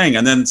strange thing.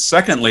 And then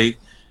secondly,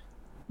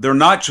 they're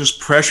not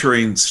just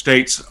pressuring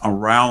states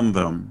around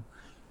them,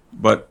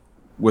 but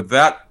with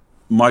that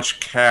much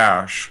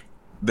cash,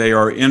 they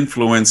are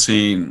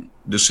influencing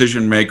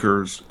decision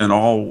makers in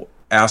all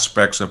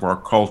aspects of our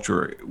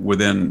culture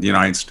within the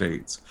United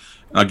States.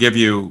 And I'll give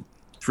you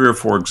 3 or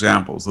 4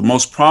 examples. The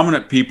most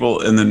prominent people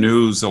in the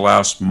news the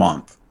last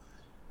month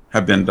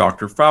have been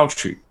Dr.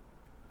 Fauci.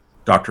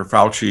 Dr.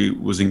 Fauci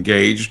was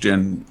engaged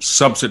in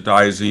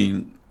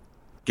subsidizing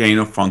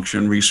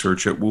gain-of-function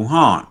research at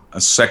Wuhan.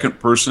 A second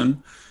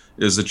person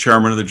is the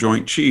chairman of the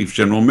Joint Chiefs,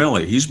 General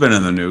Milley. He's been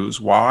in the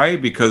news. Why?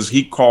 Because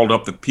he called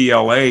up the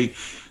PLA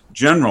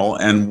general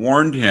and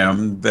warned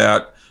him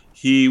that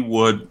he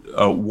would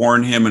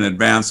warn him in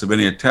advance of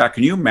any attack.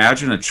 Can you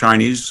imagine a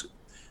Chinese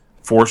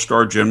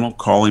 4-star general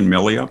calling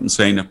Milley up and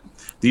saying, if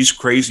these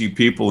crazy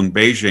people in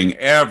Beijing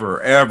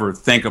ever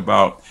think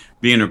about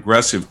being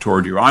aggressive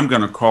toward you, I'm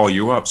going to call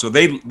you up. So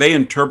they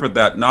interpret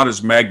that not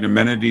as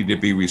magnanimity to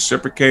be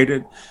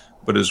reciprocated,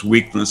 but as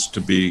weakness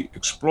to be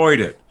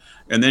exploited.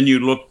 And then you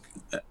look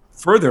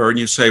further and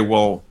you say,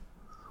 well,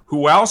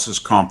 who else is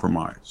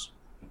compromised?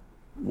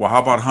 Well,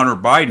 how about Hunter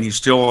Biden? He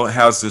still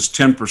has this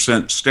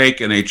 10%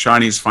 stake in a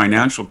Chinese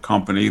financial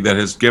company that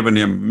has given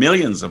him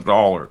millions of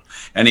dollars,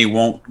 and he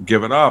won't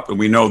give it up. And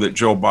we know that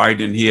Joe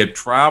Biden, he had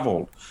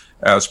traveled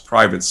as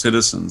private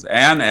citizens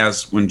and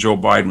as when Joe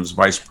Biden was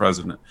vice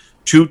president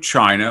to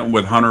China,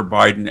 with Hunter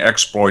Biden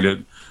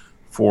exploited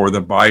for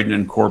the Biden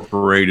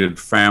Incorporated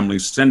Family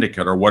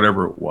Syndicate or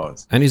whatever it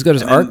was. And he's got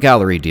his art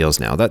gallery deals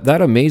now.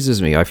 That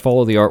amazes me. I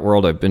follow the art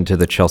world. I've been to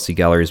the Chelsea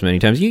galleries many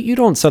times. You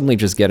don't suddenly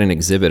just get an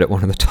exhibit at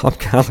one of the top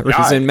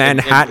galleries in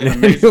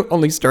Manhattan and you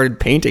only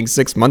started painting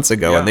 6 months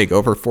ago and they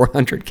go for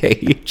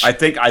 $400K each. I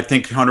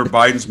think Hunter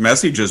Biden's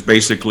message is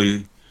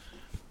basically,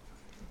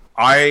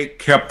 I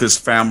kept this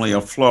family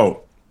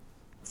afloat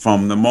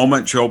from the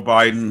moment Joe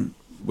Biden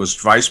was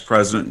vice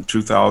president in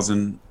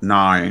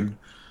 2009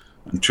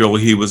 until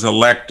he was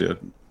elected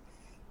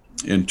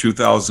in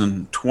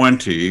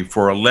 2020.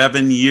 For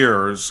 11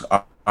 years,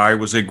 I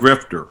was a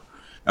grifter.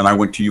 And I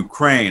went to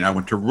Ukraine, I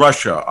went to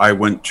Russia, I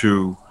went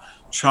to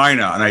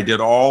China, and I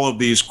did all of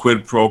these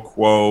quid pro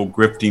quo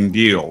grifting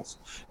deals.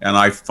 And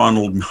I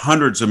funneled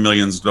hundreds of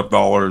millions of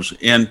dollars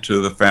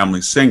into the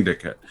family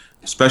syndicate,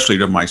 especially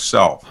to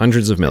myself.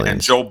 Hundreds of millions.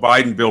 And Joe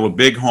Biden built a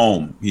big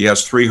home. He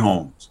has 3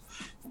 homes.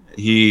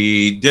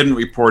 He didn't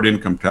report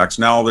income tax.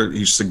 Now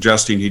he's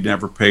suggesting he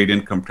never paid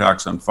income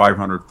tax on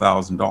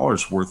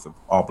 $500,000 worth of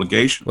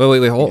obligation.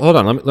 Wait, hold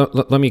on.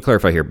 Let me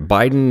clarify here.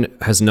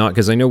 Biden has not,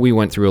 because I know we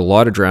went through a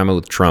lot of drama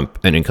with Trump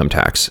and income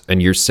tax,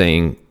 and you're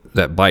saying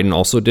that Biden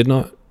also did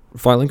not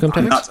file income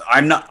tax?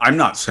 I'm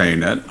not saying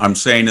that. I'm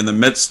saying in the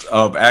midst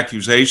of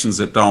accusations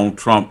that Donald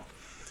Trump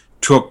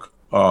took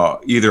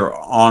either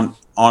on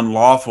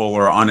unlawful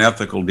or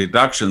unethical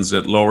deductions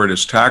that lowered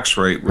his tax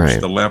rate, which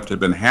the left had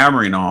been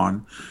hammering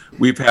on.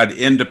 We've had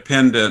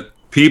independent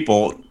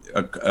people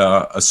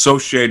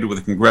associated with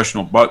the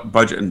congressional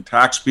budget and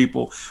tax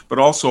people, but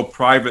also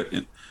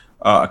private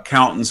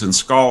accountants and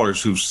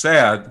scholars who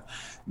said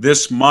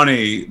this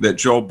money that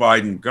Joe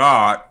Biden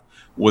got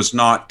was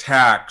not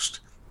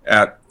taxed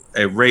at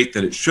a rate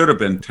that it should have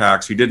been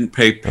taxed. He didn't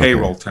pay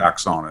payroll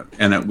tax on it,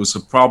 and it was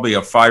probably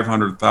a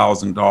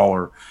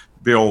 $500,000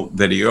 bill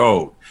that he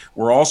owed.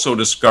 We're also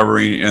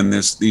discovering in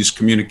these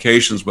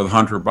communications with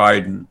Hunter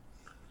Biden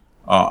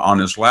on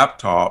his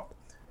laptop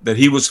that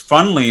he was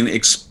funneling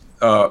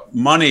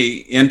money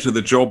into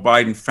the Joe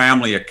Biden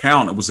family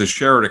account. It was a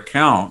shared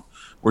account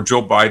where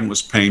Joe Biden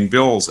was paying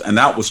bills, and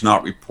that was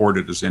not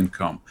reported as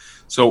income.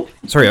 So,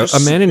 sorry, a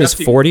man in his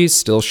 40s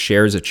still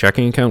shares a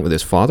checking account with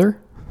his father?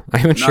 I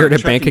haven't shared a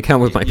bank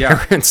account with my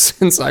parents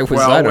since I was,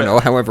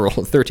 however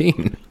old,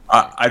 13.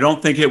 I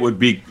don't think it would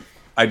be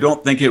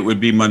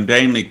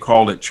mundanely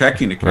called a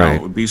checking account. Right.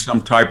 It would be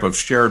some type of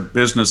shared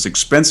business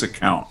expense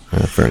account.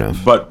 Fair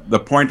enough. But the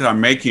point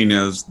I'm making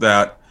is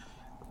that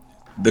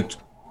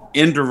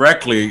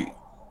indirectly,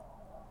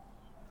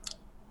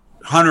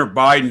 Hunter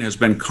Biden has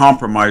been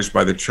compromised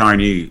by the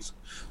Chinese.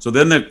 So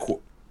then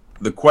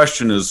the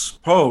question is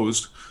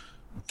posed,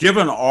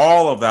 given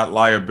all of that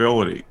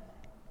liability,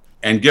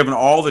 and given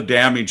all the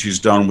damage he's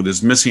done with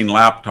his missing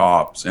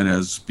laptops and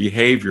his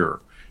behavior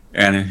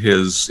and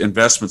his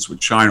investments with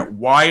China,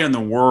 why in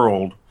the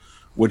world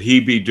would he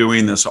be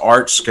doing this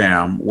art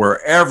scam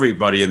where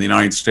everybody in the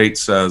United States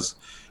says,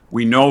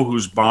 we know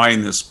who's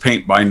buying this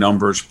paint by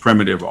numbers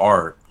primitive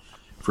art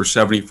for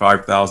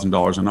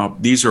 $75,000 and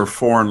up? These are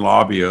foreign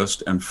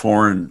lobbyists and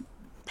foreign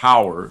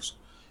powers.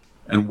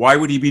 And why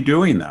would he be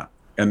doing that?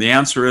 And the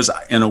answer is,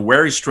 in a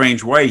very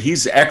strange way,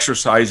 he's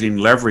exercising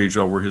leverage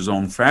over his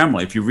own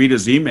family. If you read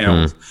his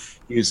emails,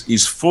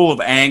 he's full of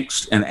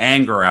angst and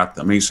anger at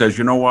them. He says,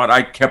 you know what,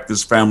 I kept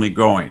this family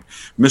going.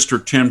 Mr.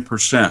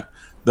 10%,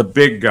 the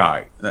big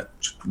guy,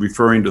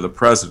 referring to the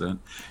president,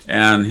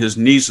 and his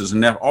nieces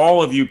and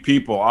all of you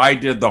people, I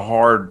did the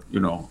hard,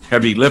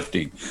 heavy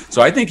lifting.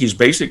 So I think he's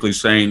basically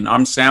saying,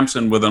 I'm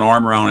Samson with an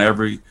arm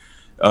around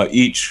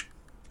each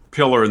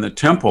pillar in the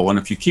temple, and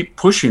if you keep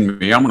pushing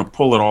me, I'm going to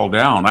pull it all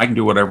down. I can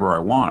do whatever I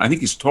want. I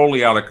think he's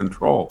totally out of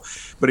control.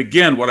 But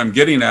again, what I'm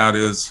getting at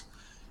is,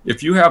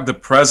 if you have the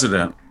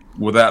president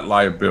with that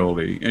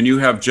liability, and you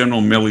have General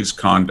Milley's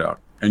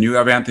conduct, and you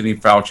have Anthony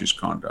Fauci's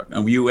conduct,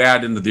 and you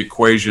add into the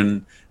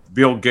equation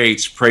Bill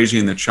Gates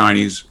praising the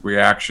Chinese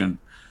reaction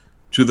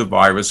to the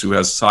virus, who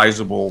has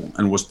sizable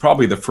and was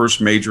probably the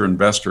first major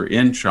investor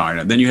in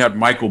China. Then you had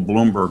Michael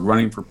Bloomberg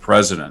running for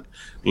president,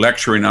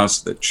 lecturing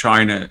us that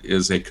China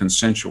is a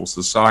consensual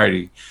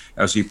society,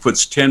 as he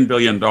puts $10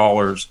 billion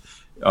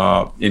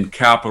in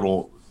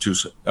capital to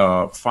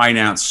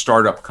finance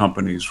startup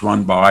companies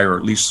run by, or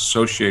at least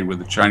associated with,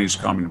 the Chinese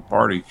Communist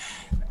Party.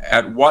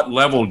 At what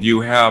level do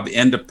you have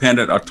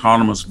independent,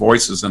 autonomous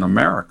voices in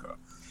America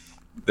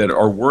that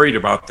are worried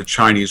about the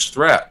Chinese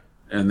threat?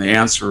 And the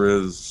answer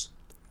is,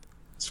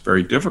 it's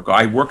very difficult.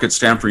 I work at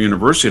Stanford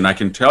University, and I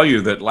can tell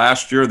you that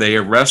last year they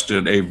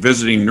arrested a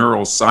visiting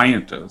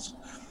neuroscientist,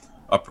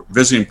 a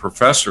visiting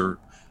professor,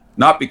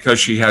 not because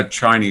she had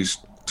Chinese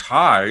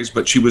ties,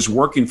 but she was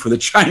working for the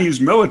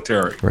Chinese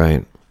military.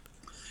 Right.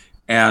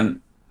 And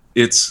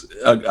it's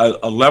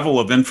a level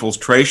of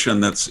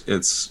infiltration that's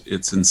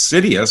it's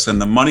insidious,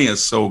 and the money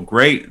is so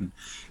great and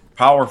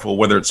powerful.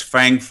 Whether it's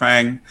Fang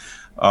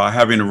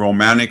having a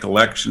romantic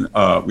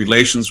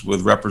relations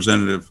with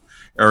Representative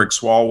Eric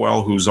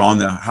Swalwell, who's on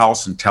the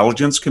House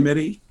Intelligence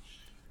Committee,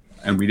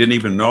 and we didn't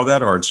even know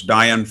that, or it's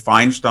Dianne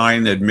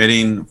Feinstein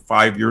admitting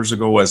 5 years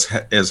ago as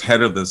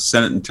head of the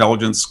Senate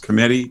Intelligence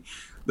Committee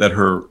that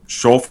her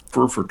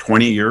chauffeur for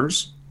 20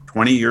 years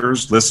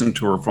listened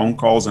to her phone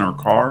calls in her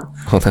car.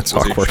 Oh, that's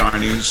was awkward. a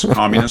Chinese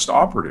communist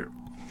operative.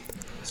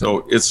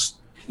 So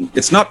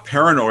it's not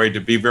paranoid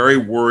to be very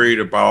worried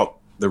about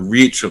the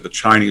reach of the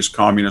Chinese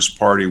Communist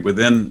Party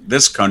within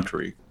this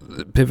country.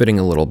 Pivoting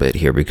a little bit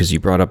here, because you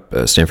brought up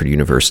Stanford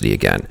University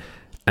again,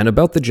 and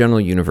about the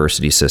general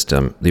university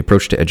system, the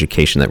approach to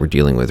education that we're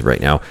dealing with right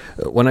now.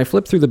 When I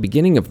flip through the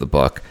beginning of the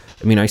book,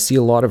 I mean, I see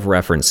a lot of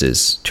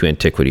references to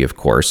antiquity, of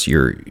course,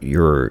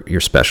 your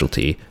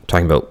specialty,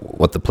 talking about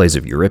what the plays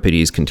of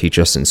Euripides can teach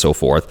us and so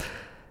forth.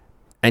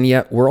 And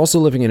yet we're also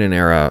living in an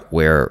era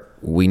where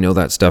we know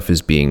that stuff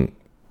is being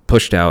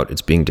pushed out,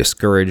 it's being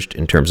discouraged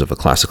in terms of a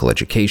classical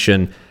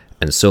education,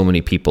 and so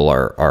many people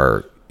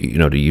are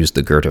to use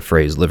the Goethe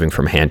phrase, living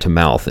from hand to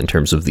mouth in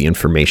terms of the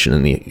information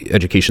and the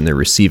education they're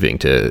receiving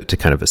to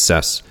kind of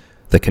assess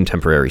the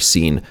contemporary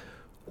scene.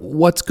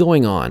 What's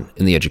going on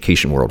in the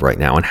education world right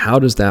now, and how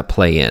does that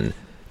play in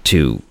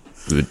to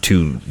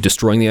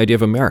destroying the idea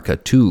of America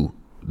to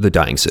the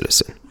dying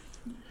citizen?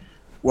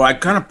 Well, I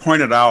kind of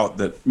pointed out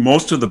that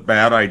most of the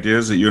bad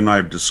ideas that you and I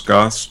have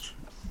discussed,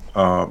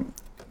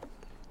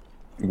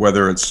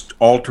 whether it's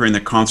altering the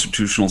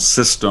constitutional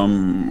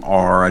system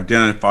or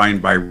identifying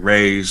by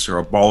race or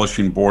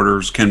abolishing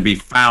borders, can be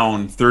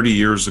found 30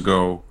 years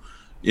ago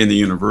in the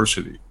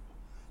university.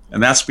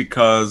 And that's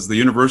because the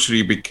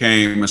university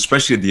became,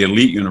 especially the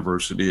elite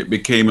university, it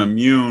became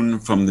immune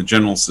from the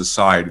general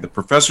society. The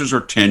professors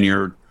are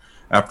tenured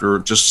after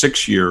just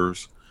 6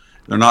 years.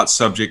 They're not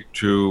subject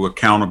to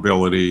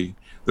accountability.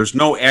 There's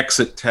no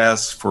exit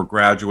tests for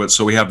graduates,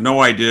 so we have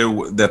no idea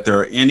that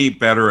they're any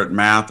better at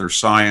math or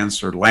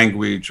science or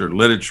language or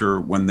literature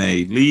when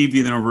they leave the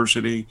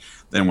university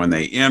than when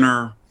they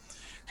enter.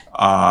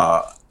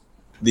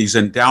 These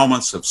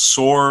endowments have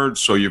soared,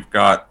 so you've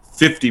got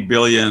 $50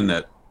 billion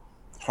at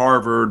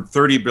Harvard,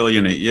 $30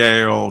 billion at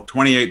Yale,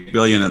 $28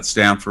 billion at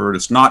Stanford.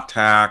 It's not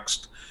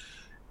taxed.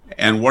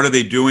 And what are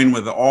they doing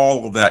with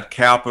all of that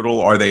capital?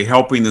 Are they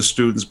helping the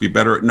students be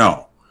better?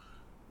 No.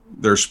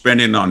 They're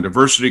spending on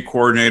diversity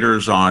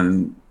coordinators,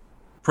 on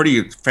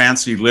pretty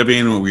fancy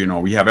living.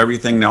 We have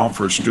everything now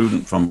for a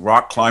student, from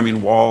rock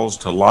climbing walls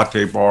to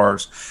latte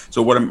bars.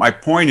 So my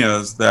point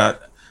is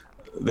that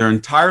they're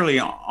entirely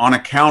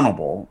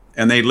unaccountable,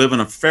 and they live in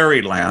a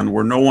fairyland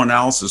where no one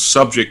else is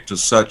subject to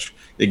such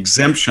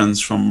exemptions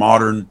from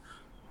modern,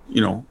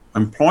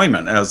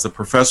 employment as the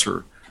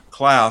professor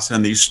class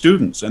and these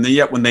students. And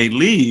yet when they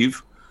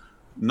leave,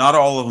 not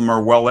all of them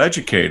are well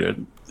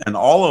educated, and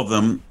all of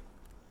them,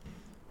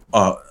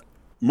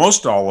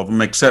 most all of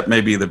them, except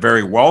maybe the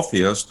very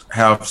wealthiest,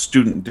 have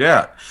student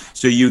debt.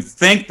 So you'd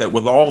think that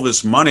with all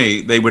this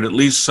money, they would at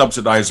least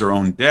subsidize their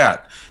own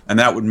debt. And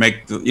that would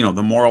make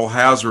the moral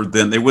hazard,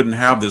 then they wouldn't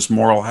have this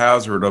moral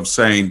hazard of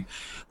saying,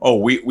 oh,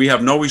 we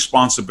have no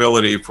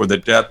responsibility for the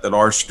debt that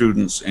our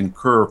students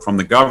incur from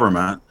the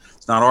government.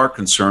 It's not our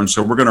concern.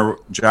 So we're going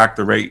to jack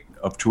the rate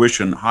of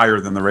tuition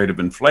higher than the rate of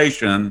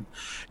inflation.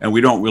 And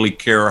we don't really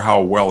care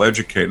how well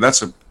educated.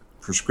 That's a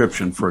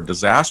prescription for a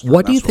disaster.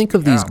 What do you think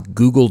of these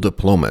Google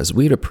diplomas?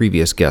 We had a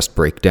previous guest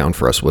break down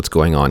for us what's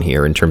going on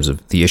here in terms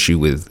of the issue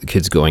with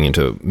kids going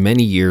into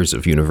many years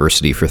of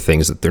university for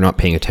things that they're not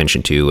paying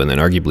attention to and then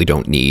arguably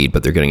don't need,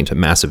 but they're getting into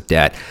massive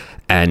debt.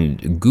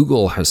 And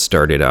Google has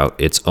started out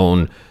its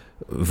own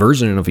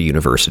version of a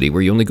university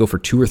where you only go for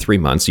 2 or 3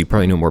 months. You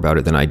probably know more about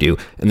it than I do.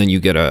 And then you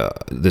get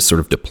this sort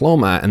of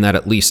diploma, and that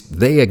at least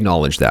they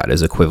acknowledge that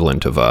as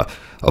equivalent of a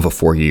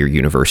 4-year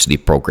university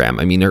program.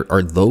 I mean,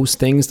 are those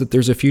things that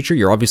there's a future?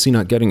 You're obviously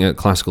not getting a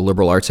classical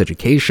liberal arts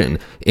education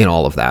in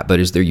all of that, but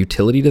is there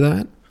utility to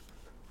that?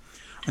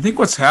 I think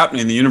what's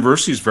happening, the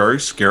university is very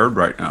scared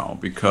right now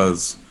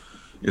because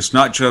it's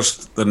not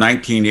just the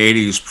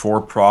 1980s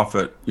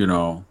for-profit,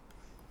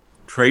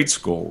 trade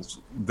schools.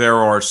 There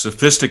are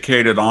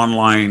sophisticated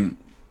online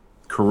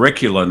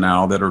curricula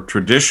now that are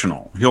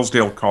traditional.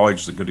 Hillsdale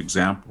College is a good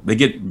example. They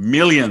get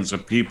millions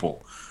of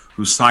people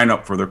who sign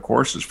up for their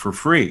courses for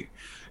free,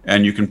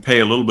 and you can pay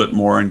a little bit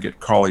more and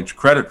get college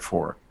credit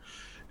for it.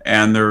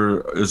 And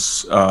there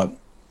is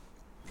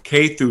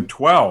K through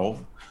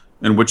 12,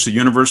 in which the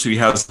university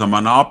has the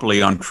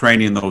monopoly on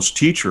training those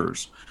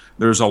teachers.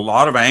 There's a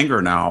lot of anger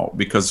now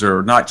because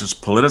they're not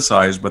just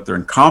politicized, but they're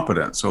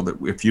incompetent. So that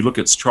if you look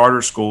at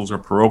charter schools or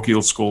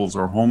parochial schools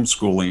or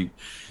homeschooling,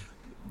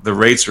 the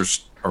rates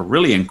are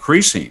really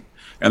increasing.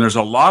 And there's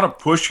a lot of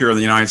push here in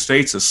the United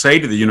States to say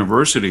to the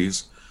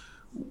universities,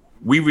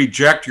 we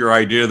reject your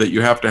idea that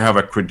you have to have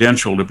a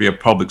credential to be a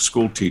public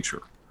school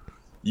teacher.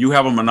 You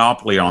have a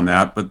monopoly on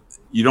that, but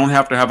you don't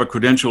have to have a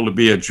credential to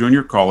be a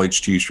junior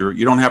college teacher.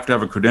 You don't have to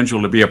have a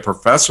credential to be a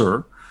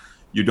professor.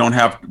 You don't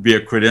have to be a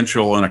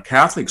credential in a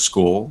Catholic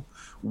school.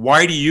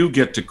 Why do you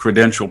get to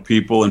credential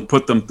people and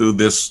put them through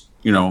this,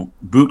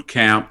 boot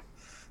camp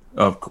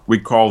we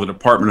call the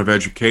Department of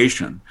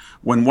Education?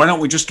 Why don't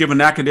we just give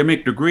an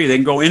academic degree? They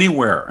can go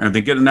anywhere and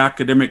they get an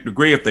academic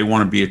degree if they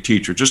want to be a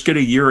teacher. Just get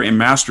a year in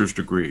master's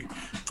degree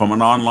from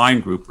an online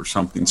group or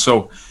something.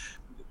 So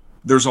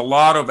there's a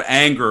lot of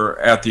anger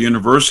at the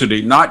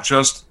university, not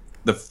just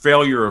the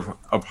failure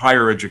of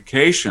higher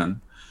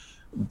education,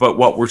 but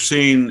what we're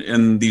seeing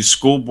in these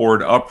school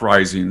board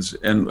uprisings.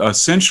 And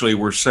essentially,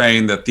 we're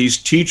saying that these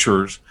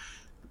teachers,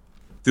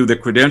 through the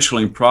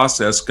credentialing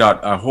process, got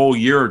a whole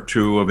year or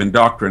two of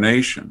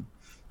indoctrination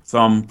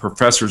from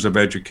professors of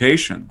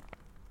education.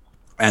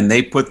 And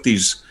they put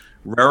these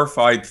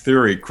rarefied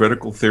theory,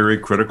 critical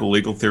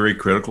legal theory,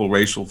 critical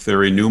racial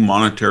theory, new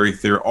monetary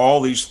theory,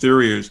 all these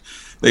theories,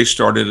 they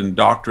started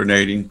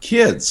indoctrinating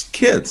kids.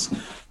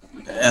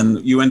 And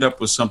you end up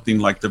with something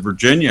like the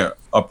Virginia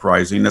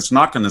uprising that's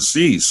not going to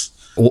cease.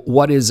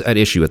 What is at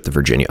issue at the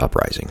Virginia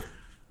uprising?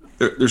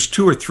 There's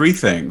two or three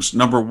things.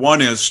 Number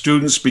one is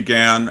students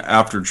began,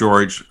 after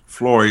George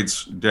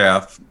Floyd's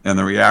death and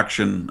the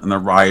reaction and the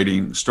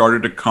rioting,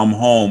 started to come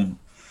home.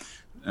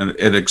 And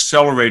it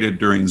accelerated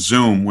during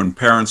Zoom, when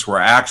parents were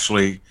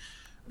actually,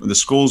 when the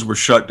schools were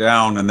shut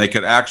down, and they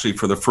could actually,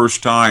 for the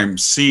first time,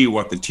 see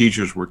what the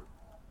teachers were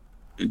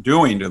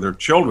doing to their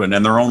children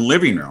in their own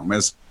living room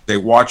as they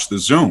watched the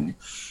Zoom.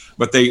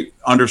 But they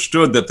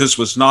understood that this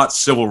was not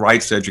civil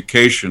rights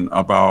education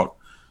about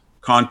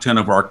content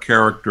of our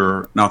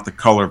character, not the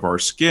color of our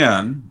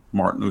skin,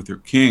 Martin Luther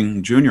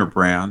King Jr.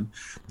 brand.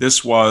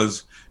 This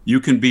was, you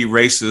can be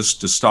racist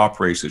to stop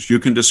racist. You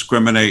can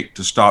discriminate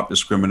to stop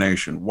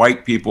discrimination.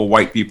 White people,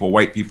 white people,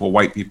 white people,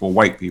 white people,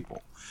 white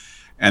people.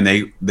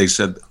 And they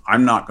said,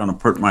 I'm not going to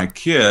put my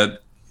kid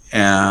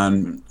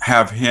and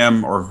have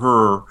him or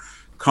her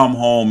come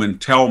home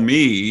and tell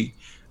me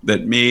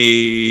that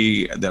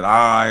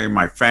I,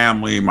 my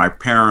family, my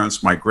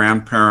parents, my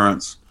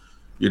grandparents,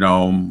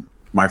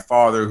 my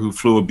father who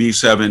flew a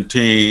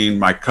B-17,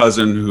 my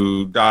cousin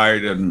who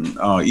died in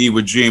Iwo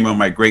Jima,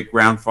 my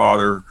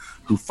great-grandfather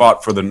who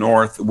fought for the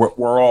North,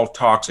 we're all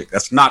toxic.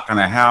 That's not going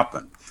to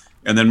happen.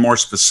 And then more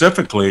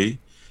specifically,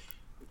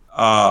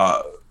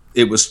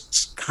 it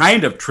was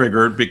kind of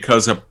triggered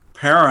because a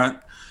parent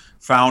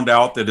found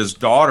out that his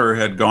daughter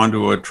had gone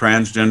to a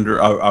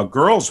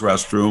girl's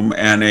restroom,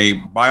 and a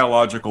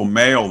biological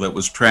male that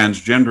was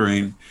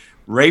transgendering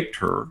raped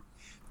her,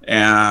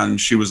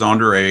 and she was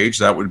underage.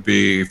 That would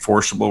be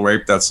forcible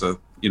rape. That's a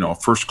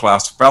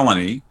first-class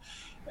felony,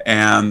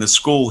 and the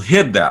school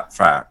hid that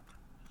fact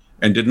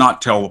and did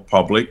not tell the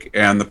public,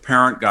 and the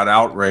parent got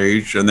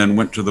outraged and then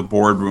went to the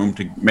boardroom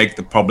to make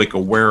the public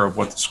aware of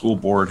what the school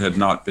board had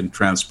not been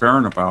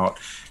transparent about.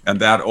 And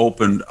that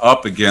opened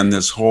up again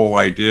this whole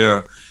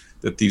idea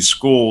that these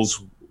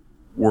schools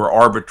were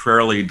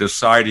arbitrarily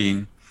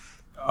deciding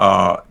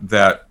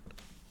that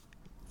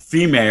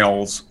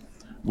females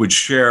would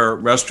share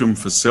restroom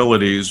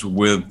facilities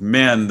with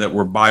men that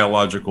were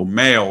biological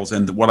males.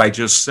 And what I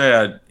just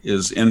said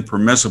is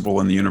impermissible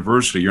in the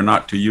university. You're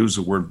not to use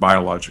the word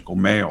biological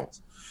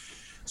males.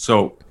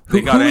 So who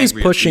is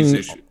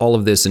pushing all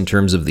of this in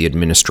terms of the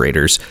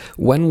administrators?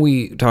 When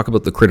we talk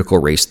about the critical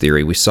race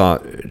theory, we saw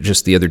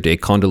just the other day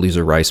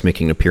Condoleezza Rice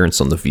making an appearance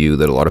on The View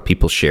that a lot of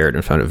people shared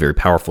and found a very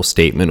powerful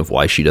statement of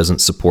why she doesn't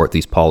support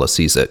these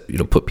policies that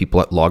put people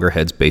at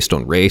loggerheads based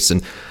on race.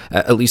 And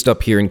at least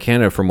up here in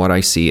Canada, from what I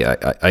see,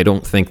 I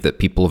don't think that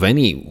people of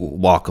any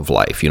walk of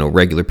life,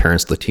 regular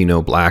parents,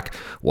 Latino, Black,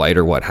 white,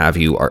 or what have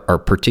you, are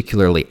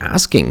particularly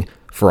asking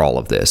for all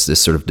of this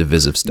sort of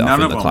divisive stuff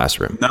in the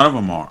classroom. None of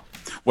them are.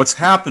 What's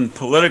happened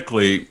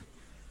politically,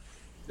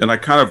 and I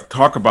kind of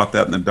talk about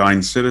that in The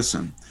Dying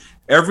Citizen,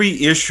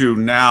 every issue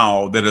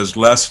now that is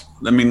less,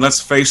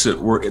 let's face it,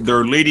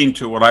 they're leading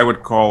to what I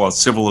would call a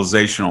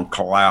civilizational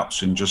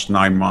collapse in just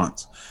 9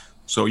 months.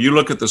 So you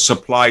look at the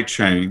supply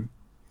chain,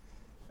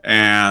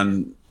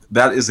 and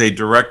that is a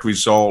direct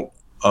result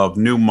of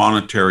new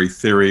monetary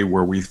theory,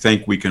 where we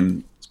think we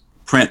can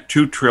print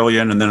 $2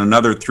 trillion and then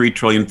another $3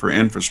 trillion for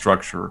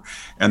infrastructure,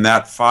 and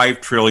that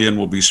 $5 trillion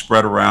will be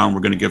spread around.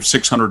 We're going to give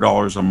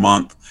 $600 a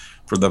month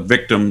for the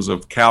victims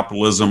of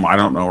capitalism,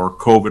 or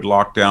COVID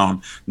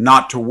lockdown,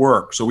 not to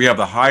work. So we have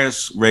the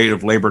highest rate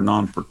of labor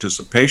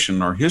non-participation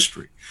in our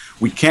history.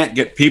 We can't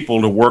get people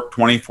to work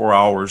 24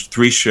 hours,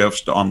 3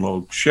 shifts to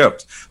unload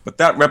ships, but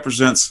that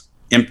represents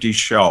empty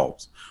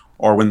shelves.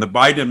 Or when the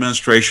Biden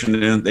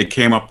administration, they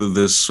came up with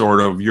this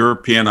sort of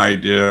European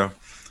idea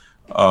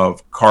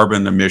of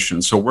carbon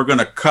emissions. So we're going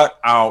to cut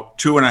out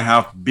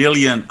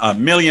 2.5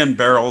 million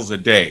barrels a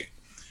day.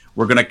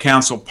 We're going to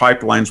cancel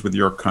pipelines with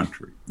your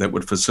country that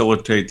would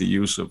facilitate the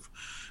use of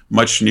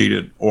much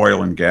needed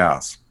oil and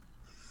gas.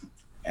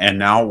 And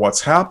now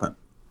what's happened?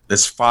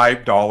 It's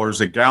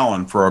 $5 a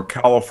gallon for a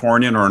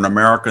Californian or an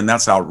American.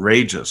 That's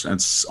outrageous. And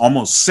it's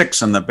almost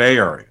 $6 in the Bay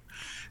Area.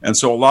 And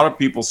so a lot of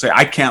people say,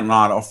 I can't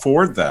not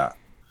afford that.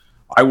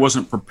 I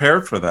wasn't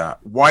prepared for that.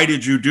 Why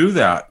did you do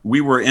that? We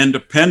were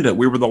independent.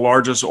 We were the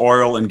largest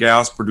oil and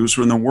gas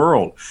producer in the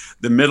world.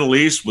 The Middle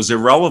East was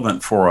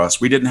irrelevant for us.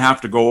 We didn't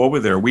have to go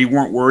over there. We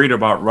weren't worried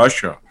about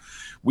Russia.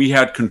 We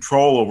had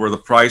control over the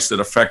price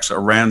that affects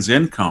Iran's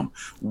income.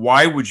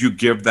 Why would you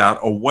give that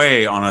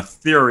away on a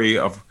theory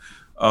of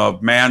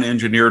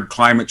man-engineered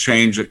climate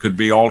change that could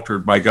be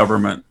altered by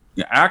government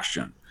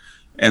action?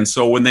 And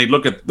so when they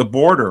look at the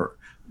border,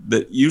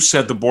 that you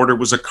said the border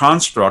was a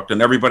construct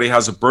and everybody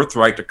has a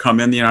birthright to come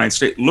in the United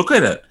States. Look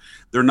at it.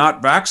 They're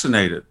not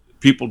vaccinated.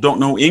 people don't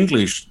know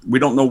English. We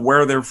don't know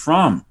where they're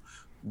from.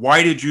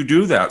 Why did you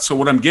do that? So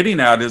what I'm getting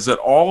at is that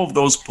all of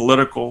those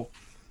political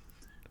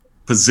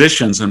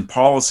positions and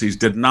policies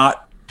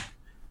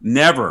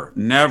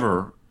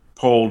never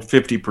polled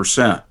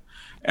 50%.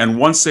 And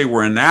once they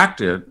were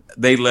enacted,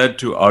 they led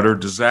to utter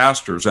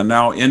disasters. And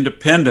now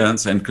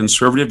independents and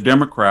conservative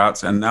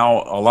Democrats, and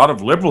now a lot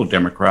of liberal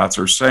Democrats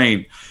are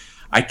saying,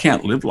 I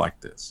can't live like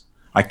this.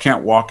 I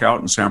can't walk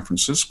out in San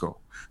Francisco.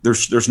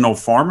 There's no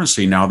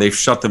pharmacy now. They've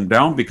shut them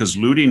down because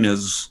looting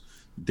is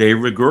de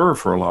rigueur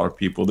for a lot of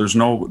people. There's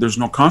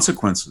no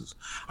consequences.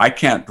 I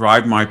can't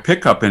drive my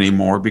pickup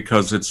anymore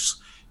because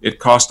it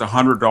cost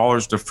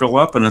 $100 to fill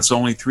up and it's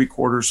only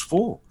 3/4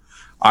 full.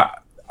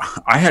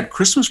 I had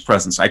Christmas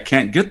presents. I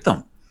can't get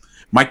them.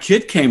 My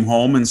kid came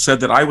home and said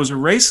that I was a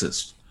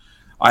racist.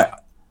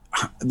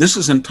 This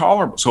is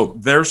intolerable. So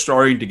they're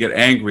starting to get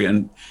angry,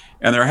 and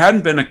there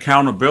hadn't been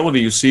accountability,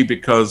 you see,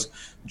 because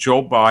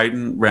Joe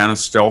Biden ran a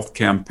stealth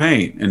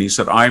campaign, and he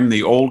said, I'm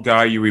the old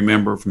guy you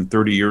remember from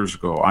 30 years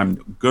ago. I'm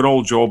good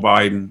old Joe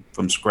Biden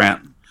from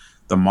Scranton,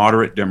 the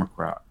moderate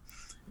Democrat.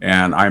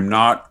 And I'm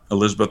not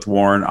Elizabeth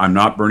Warren. I'm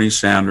not Bernie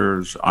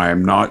Sanders.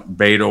 I'm not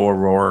Beto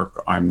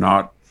O'Rourke. I'm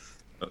not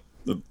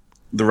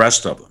the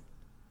rest of them.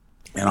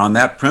 And on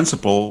that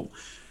principle,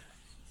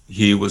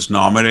 he was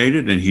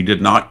nominated and he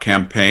did not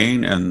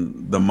campaign,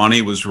 and the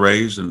money was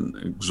raised in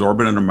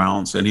exorbitant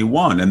amounts, and he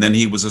won. And then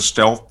he was a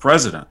stealth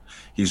president.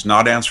 He's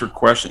not answered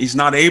questions. He's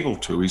not able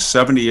to. He's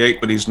 78,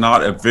 but he's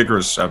not a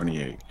vigorous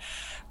 78.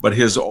 But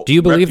his Do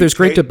you believe there's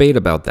great debate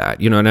about that?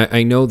 You know, and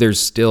I know there's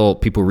still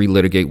people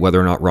relitigate whether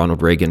or not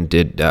Ronald Reagan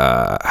did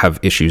have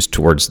issues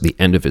towards the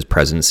end of his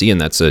presidency,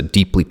 and that's a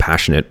deeply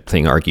passionate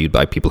thing argued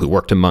by people who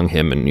worked among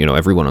him and, you know,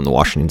 everyone on the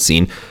Washington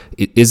scene.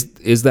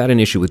 Is that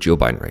an issue with Joe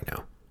Biden right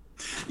now?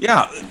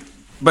 Yeah,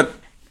 but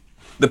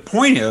the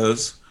point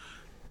is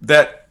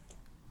that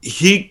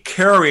he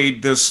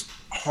carried this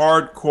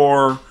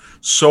hardcore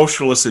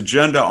socialist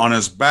agenda on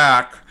his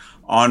back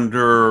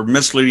under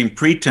misleading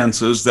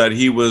pretenses that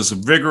he was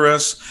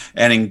vigorous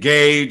and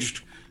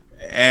engaged,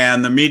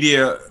 and the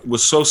media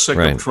was so sick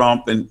of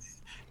Trump, and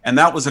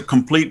that was a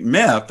complete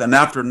myth. And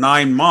after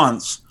 9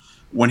 months,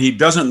 when he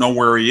doesn't know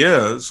where he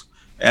is,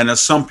 and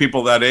as some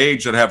people that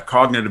age that have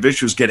cognitive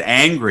issues get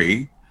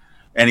angry,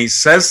 and he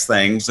says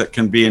things that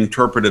can be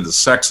interpreted as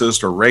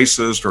sexist or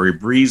racist, or he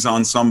breathes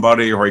on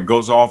somebody, or he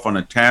goes off on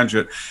a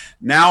tangent,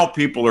 now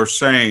people are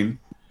saying,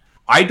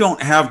 I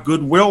don't have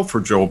goodwill for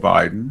Joe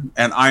Biden,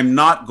 and I'm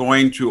not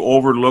going to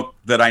overlook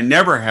that I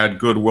never had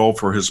goodwill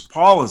for his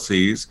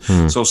policies.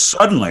 So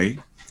suddenly,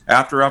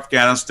 after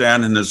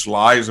Afghanistan and his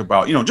lies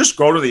about, you know, just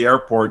go to the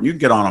airport and you can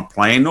get on a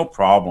plane, no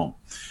problem.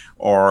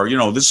 Or, you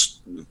know,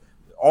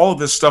 all of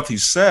this stuff he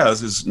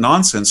says is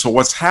nonsense. So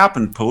what's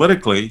happened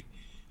politically,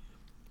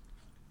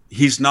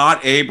 he's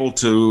not able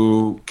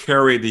to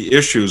carry the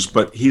issues,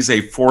 but he's a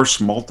force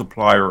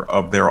multiplier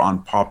of their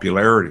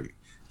unpopularity.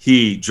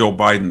 He, Joe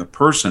Biden, the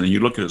person, and you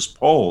look at his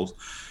polls,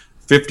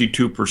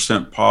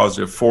 52%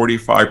 positive,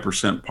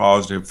 45%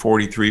 positive,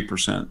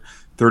 43%,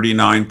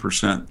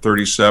 39%,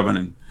 37%,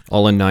 and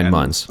all in 9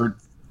 months.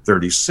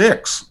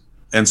 36.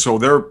 And so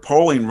they're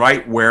polling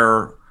right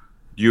where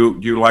do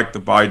you like the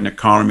Biden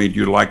economy? Do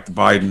you like the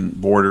Biden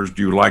borders?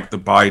 Do you like the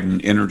Biden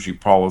energy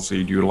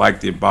policy? Do you like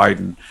the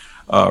Biden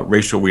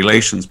racial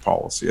relations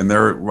policy? And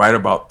they're right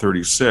about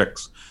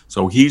 36.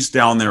 So he's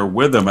down there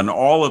with them, and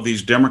all of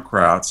these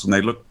Democrats, and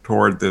they look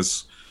toward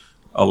this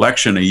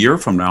election a year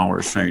from now,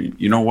 are saying,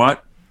 you know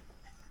what?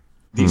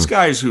 These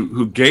guys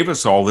who gave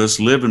us all this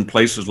live in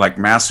places like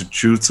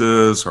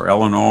Massachusetts or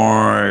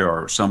Illinois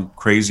or some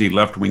crazy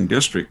left-wing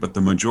district, but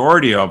the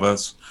majority of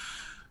us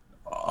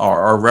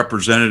are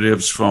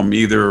representatives from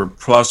either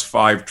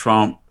 +5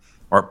 Trump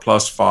or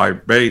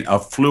 +5 Biden, a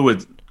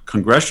fluid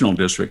congressional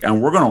district,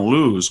 and we're going to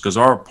lose because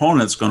our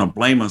opponent's going to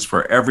blame us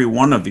for every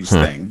one of these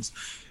things.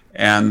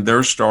 And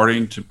they're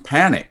starting to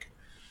panic.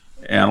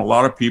 And a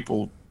lot of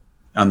people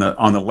on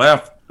the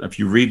left, if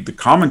you read the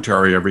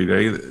commentary every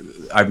day,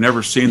 I've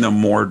never seen them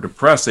more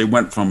depressed. They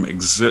went from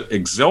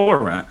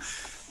exhilarant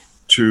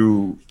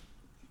to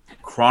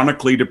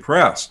chronically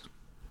depressed.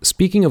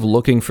 Speaking of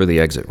looking for the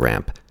exit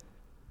ramp,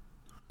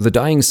 the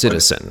dying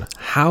citizen,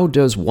 how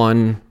does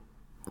one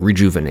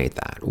rejuvenate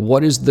that?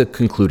 What is the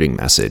concluding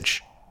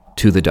message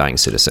to the dying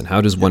citizen?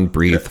 How does one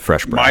breathe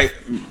fresh breath?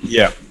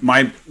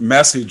 My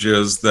message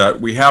is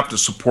that we have to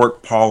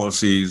support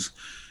policies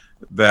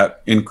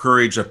that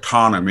encourage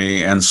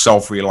autonomy and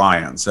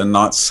self-reliance and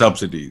not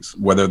subsidies,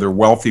 whether they're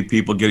wealthy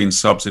people getting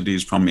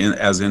subsidies from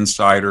as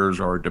insiders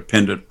or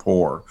dependent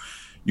poor.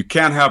 You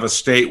can't have a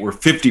state where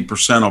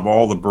 50% of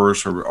all the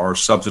births are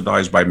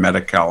subsidized by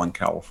Medi-Cal in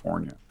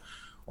California,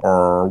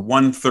 or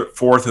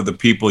 1/4 of the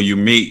people you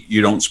meet,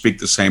 you don't speak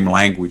the same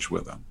language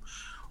with them.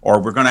 Or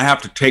we're going to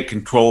have to take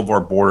control of our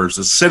borders,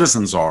 the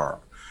citizens are,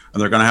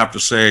 and they're going to have to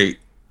say,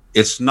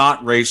 it's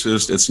not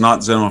racist, it's not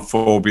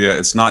xenophobia,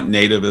 it's not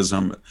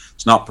nativism,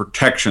 it's not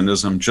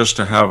protectionism just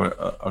to have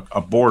a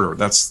border.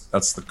 That's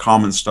the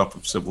common stuff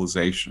of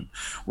civilization.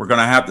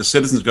 The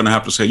citizens going to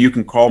have to say, you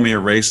can call me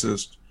a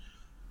racist,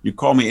 You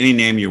call me any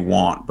name you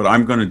want, but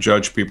I'm going to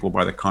judge people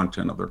by the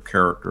content of their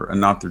character and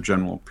not their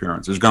general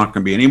appearance. There's not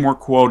going to be any more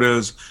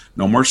quotas,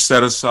 no more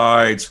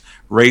set-asides.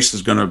 Race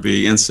is going to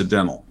be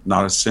incidental,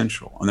 not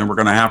essential. And then we're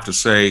going to have to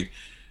say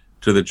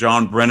to the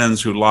John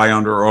Brennans who lie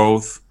under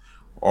oath,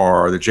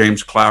 or the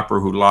James Clapper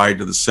who lied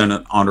to the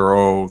Senate under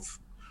oath,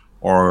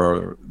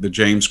 or the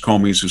James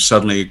Comeys who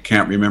suddenly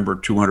can't remember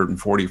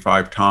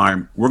 245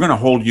 times, we're going to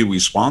hold you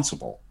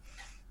responsible.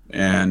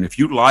 And if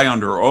you lie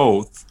under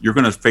oath, you're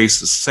going to face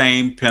the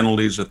same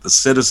penalties that the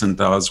citizen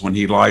does when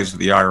he lies to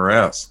the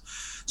IRS.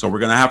 So we're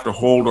going to have to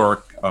hold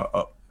our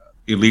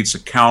elites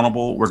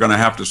accountable. We're going to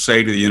have to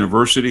say to the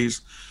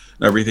universities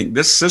and everything,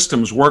 this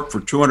system's worked for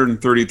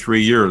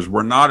 233 years.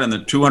 We're not in the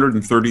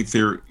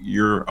 233rd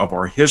year of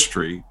our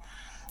history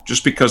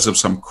just because of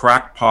some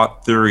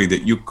crackpot theory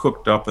that you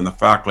cooked up in the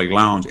faculty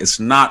lounge. It's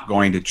not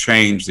going to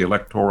change the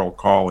Electoral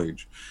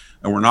College.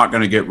 And we're not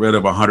going to get rid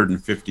of a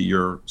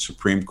 150-year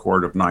Supreme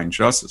Court of 9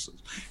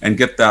 justices and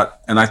get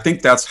that. And I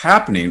think that's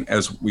happening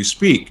as we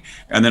speak.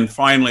 And then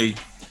finally,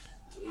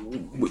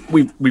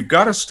 we've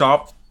got to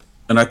stop.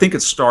 And I think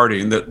it's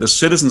starting. The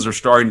citizens are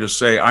starting to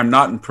say, I'm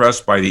not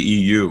impressed by the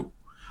EU.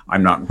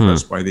 I'm not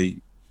impressed by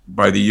the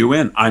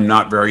UN. I'm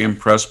not very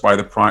impressed by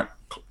the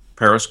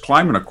Paris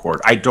Climate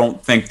Accord. I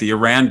don't think the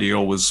Iran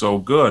deal was so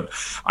good.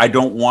 I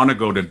don't want to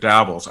go to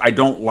Davos. I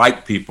don't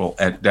like people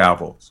at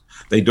Davos.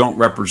 They don't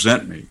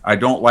represent me. I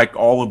don't like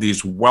all of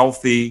these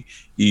wealthy,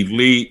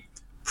 elite,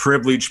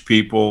 privileged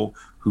people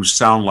who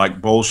sound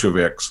like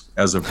Bolsheviks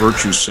as a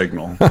virtue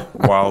signal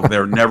while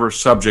they're never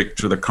subject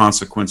to the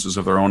consequences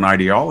of their own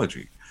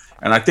ideology.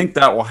 And I think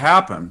that will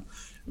happen.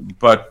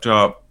 But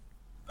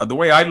the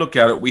way I look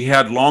at it, we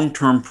had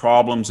long-term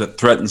problems that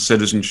threatened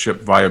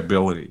citizenship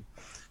viability.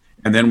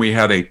 And then we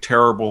had a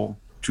terrible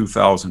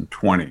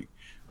 2020.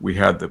 We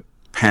had the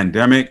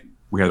pandemic.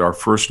 We had our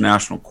first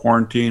national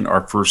quarantine,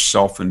 our first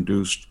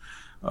self-induced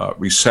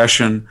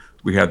recession.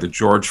 We had the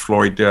George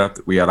Floyd death.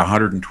 We had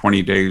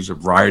 120 days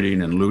of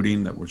rioting and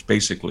looting that was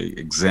basically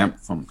exempt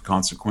from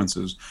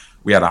consequences.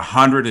 We had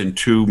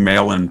 102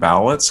 mail-in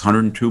ballots,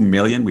 102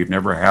 million. We've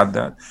never had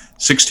that.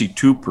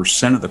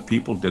 62% of the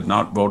people did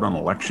not vote on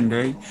Election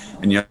Day,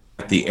 and yet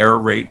the error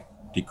rate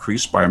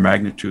decreased by a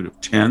magnitude of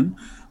 10,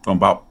 from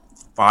about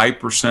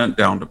 5%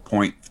 down to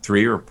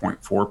 0.3 or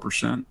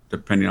 0.4%,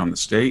 depending on the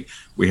state.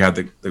 We had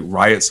the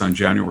riots on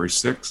January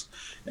 6th.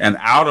 And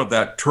out of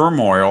that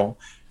turmoil,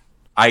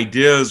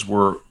 ideas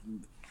were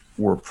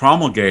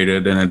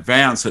promulgated in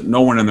advance that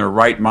no one in their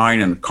right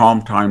mind in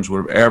calm times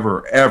would have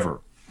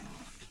ever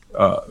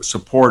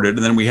supported.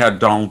 And then we had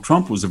Donald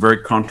Trump, who was a very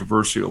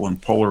controversial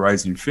and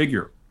polarizing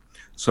figure.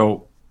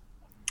 So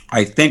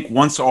I think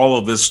once all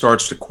of this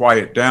starts to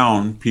quiet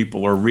down,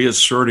 people are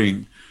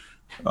reasserting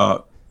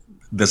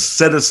the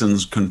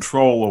citizens'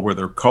 control over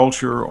their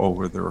culture,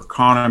 over their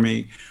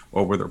economy,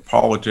 over their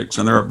politics,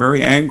 and they're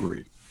very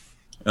angry.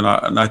 And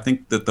I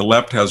think that the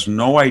left has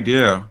no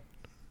idea,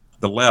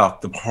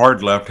 the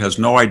hard left has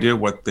no idea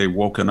what they've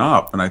woken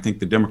up. And I think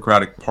the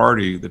Democratic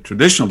Party, the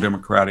traditional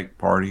Democratic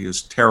Party,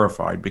 is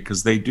terrified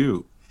because they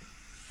do.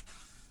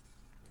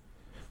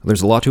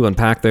 There's a lot to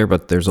unpack there,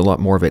 but there's a lot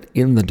more of it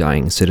in The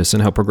Dying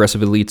Citizen, how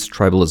progressive elites,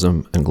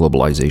 tribalism, and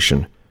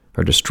globalization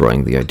are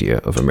destroying the idea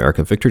of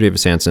America. Victor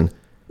Davis Hanson,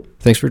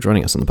 thanks for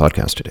joining us on the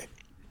podcast today.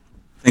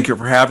 Thank you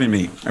for having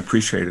me. I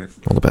appreciate it.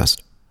 All the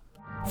best.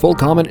 Full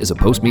Comment is a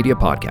post-media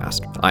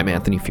podcast. I'm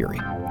Anthony Fury.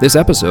 This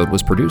episode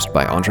was produced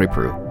by Andre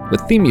Proulx, with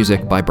theme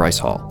music by Bryce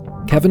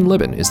Hall. Kevin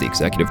Libin is the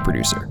executive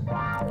producer.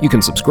 You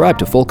can subscribe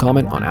to Full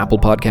Comment on Apple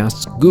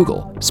Podcasts,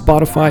 Google,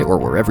 Spotify, or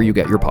wherever you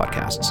get your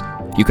podcasts.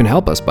 You can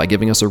help us by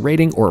giving us a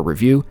rating or a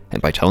review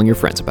and by telling your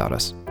friends about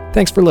us.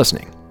 Thanks for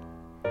listening.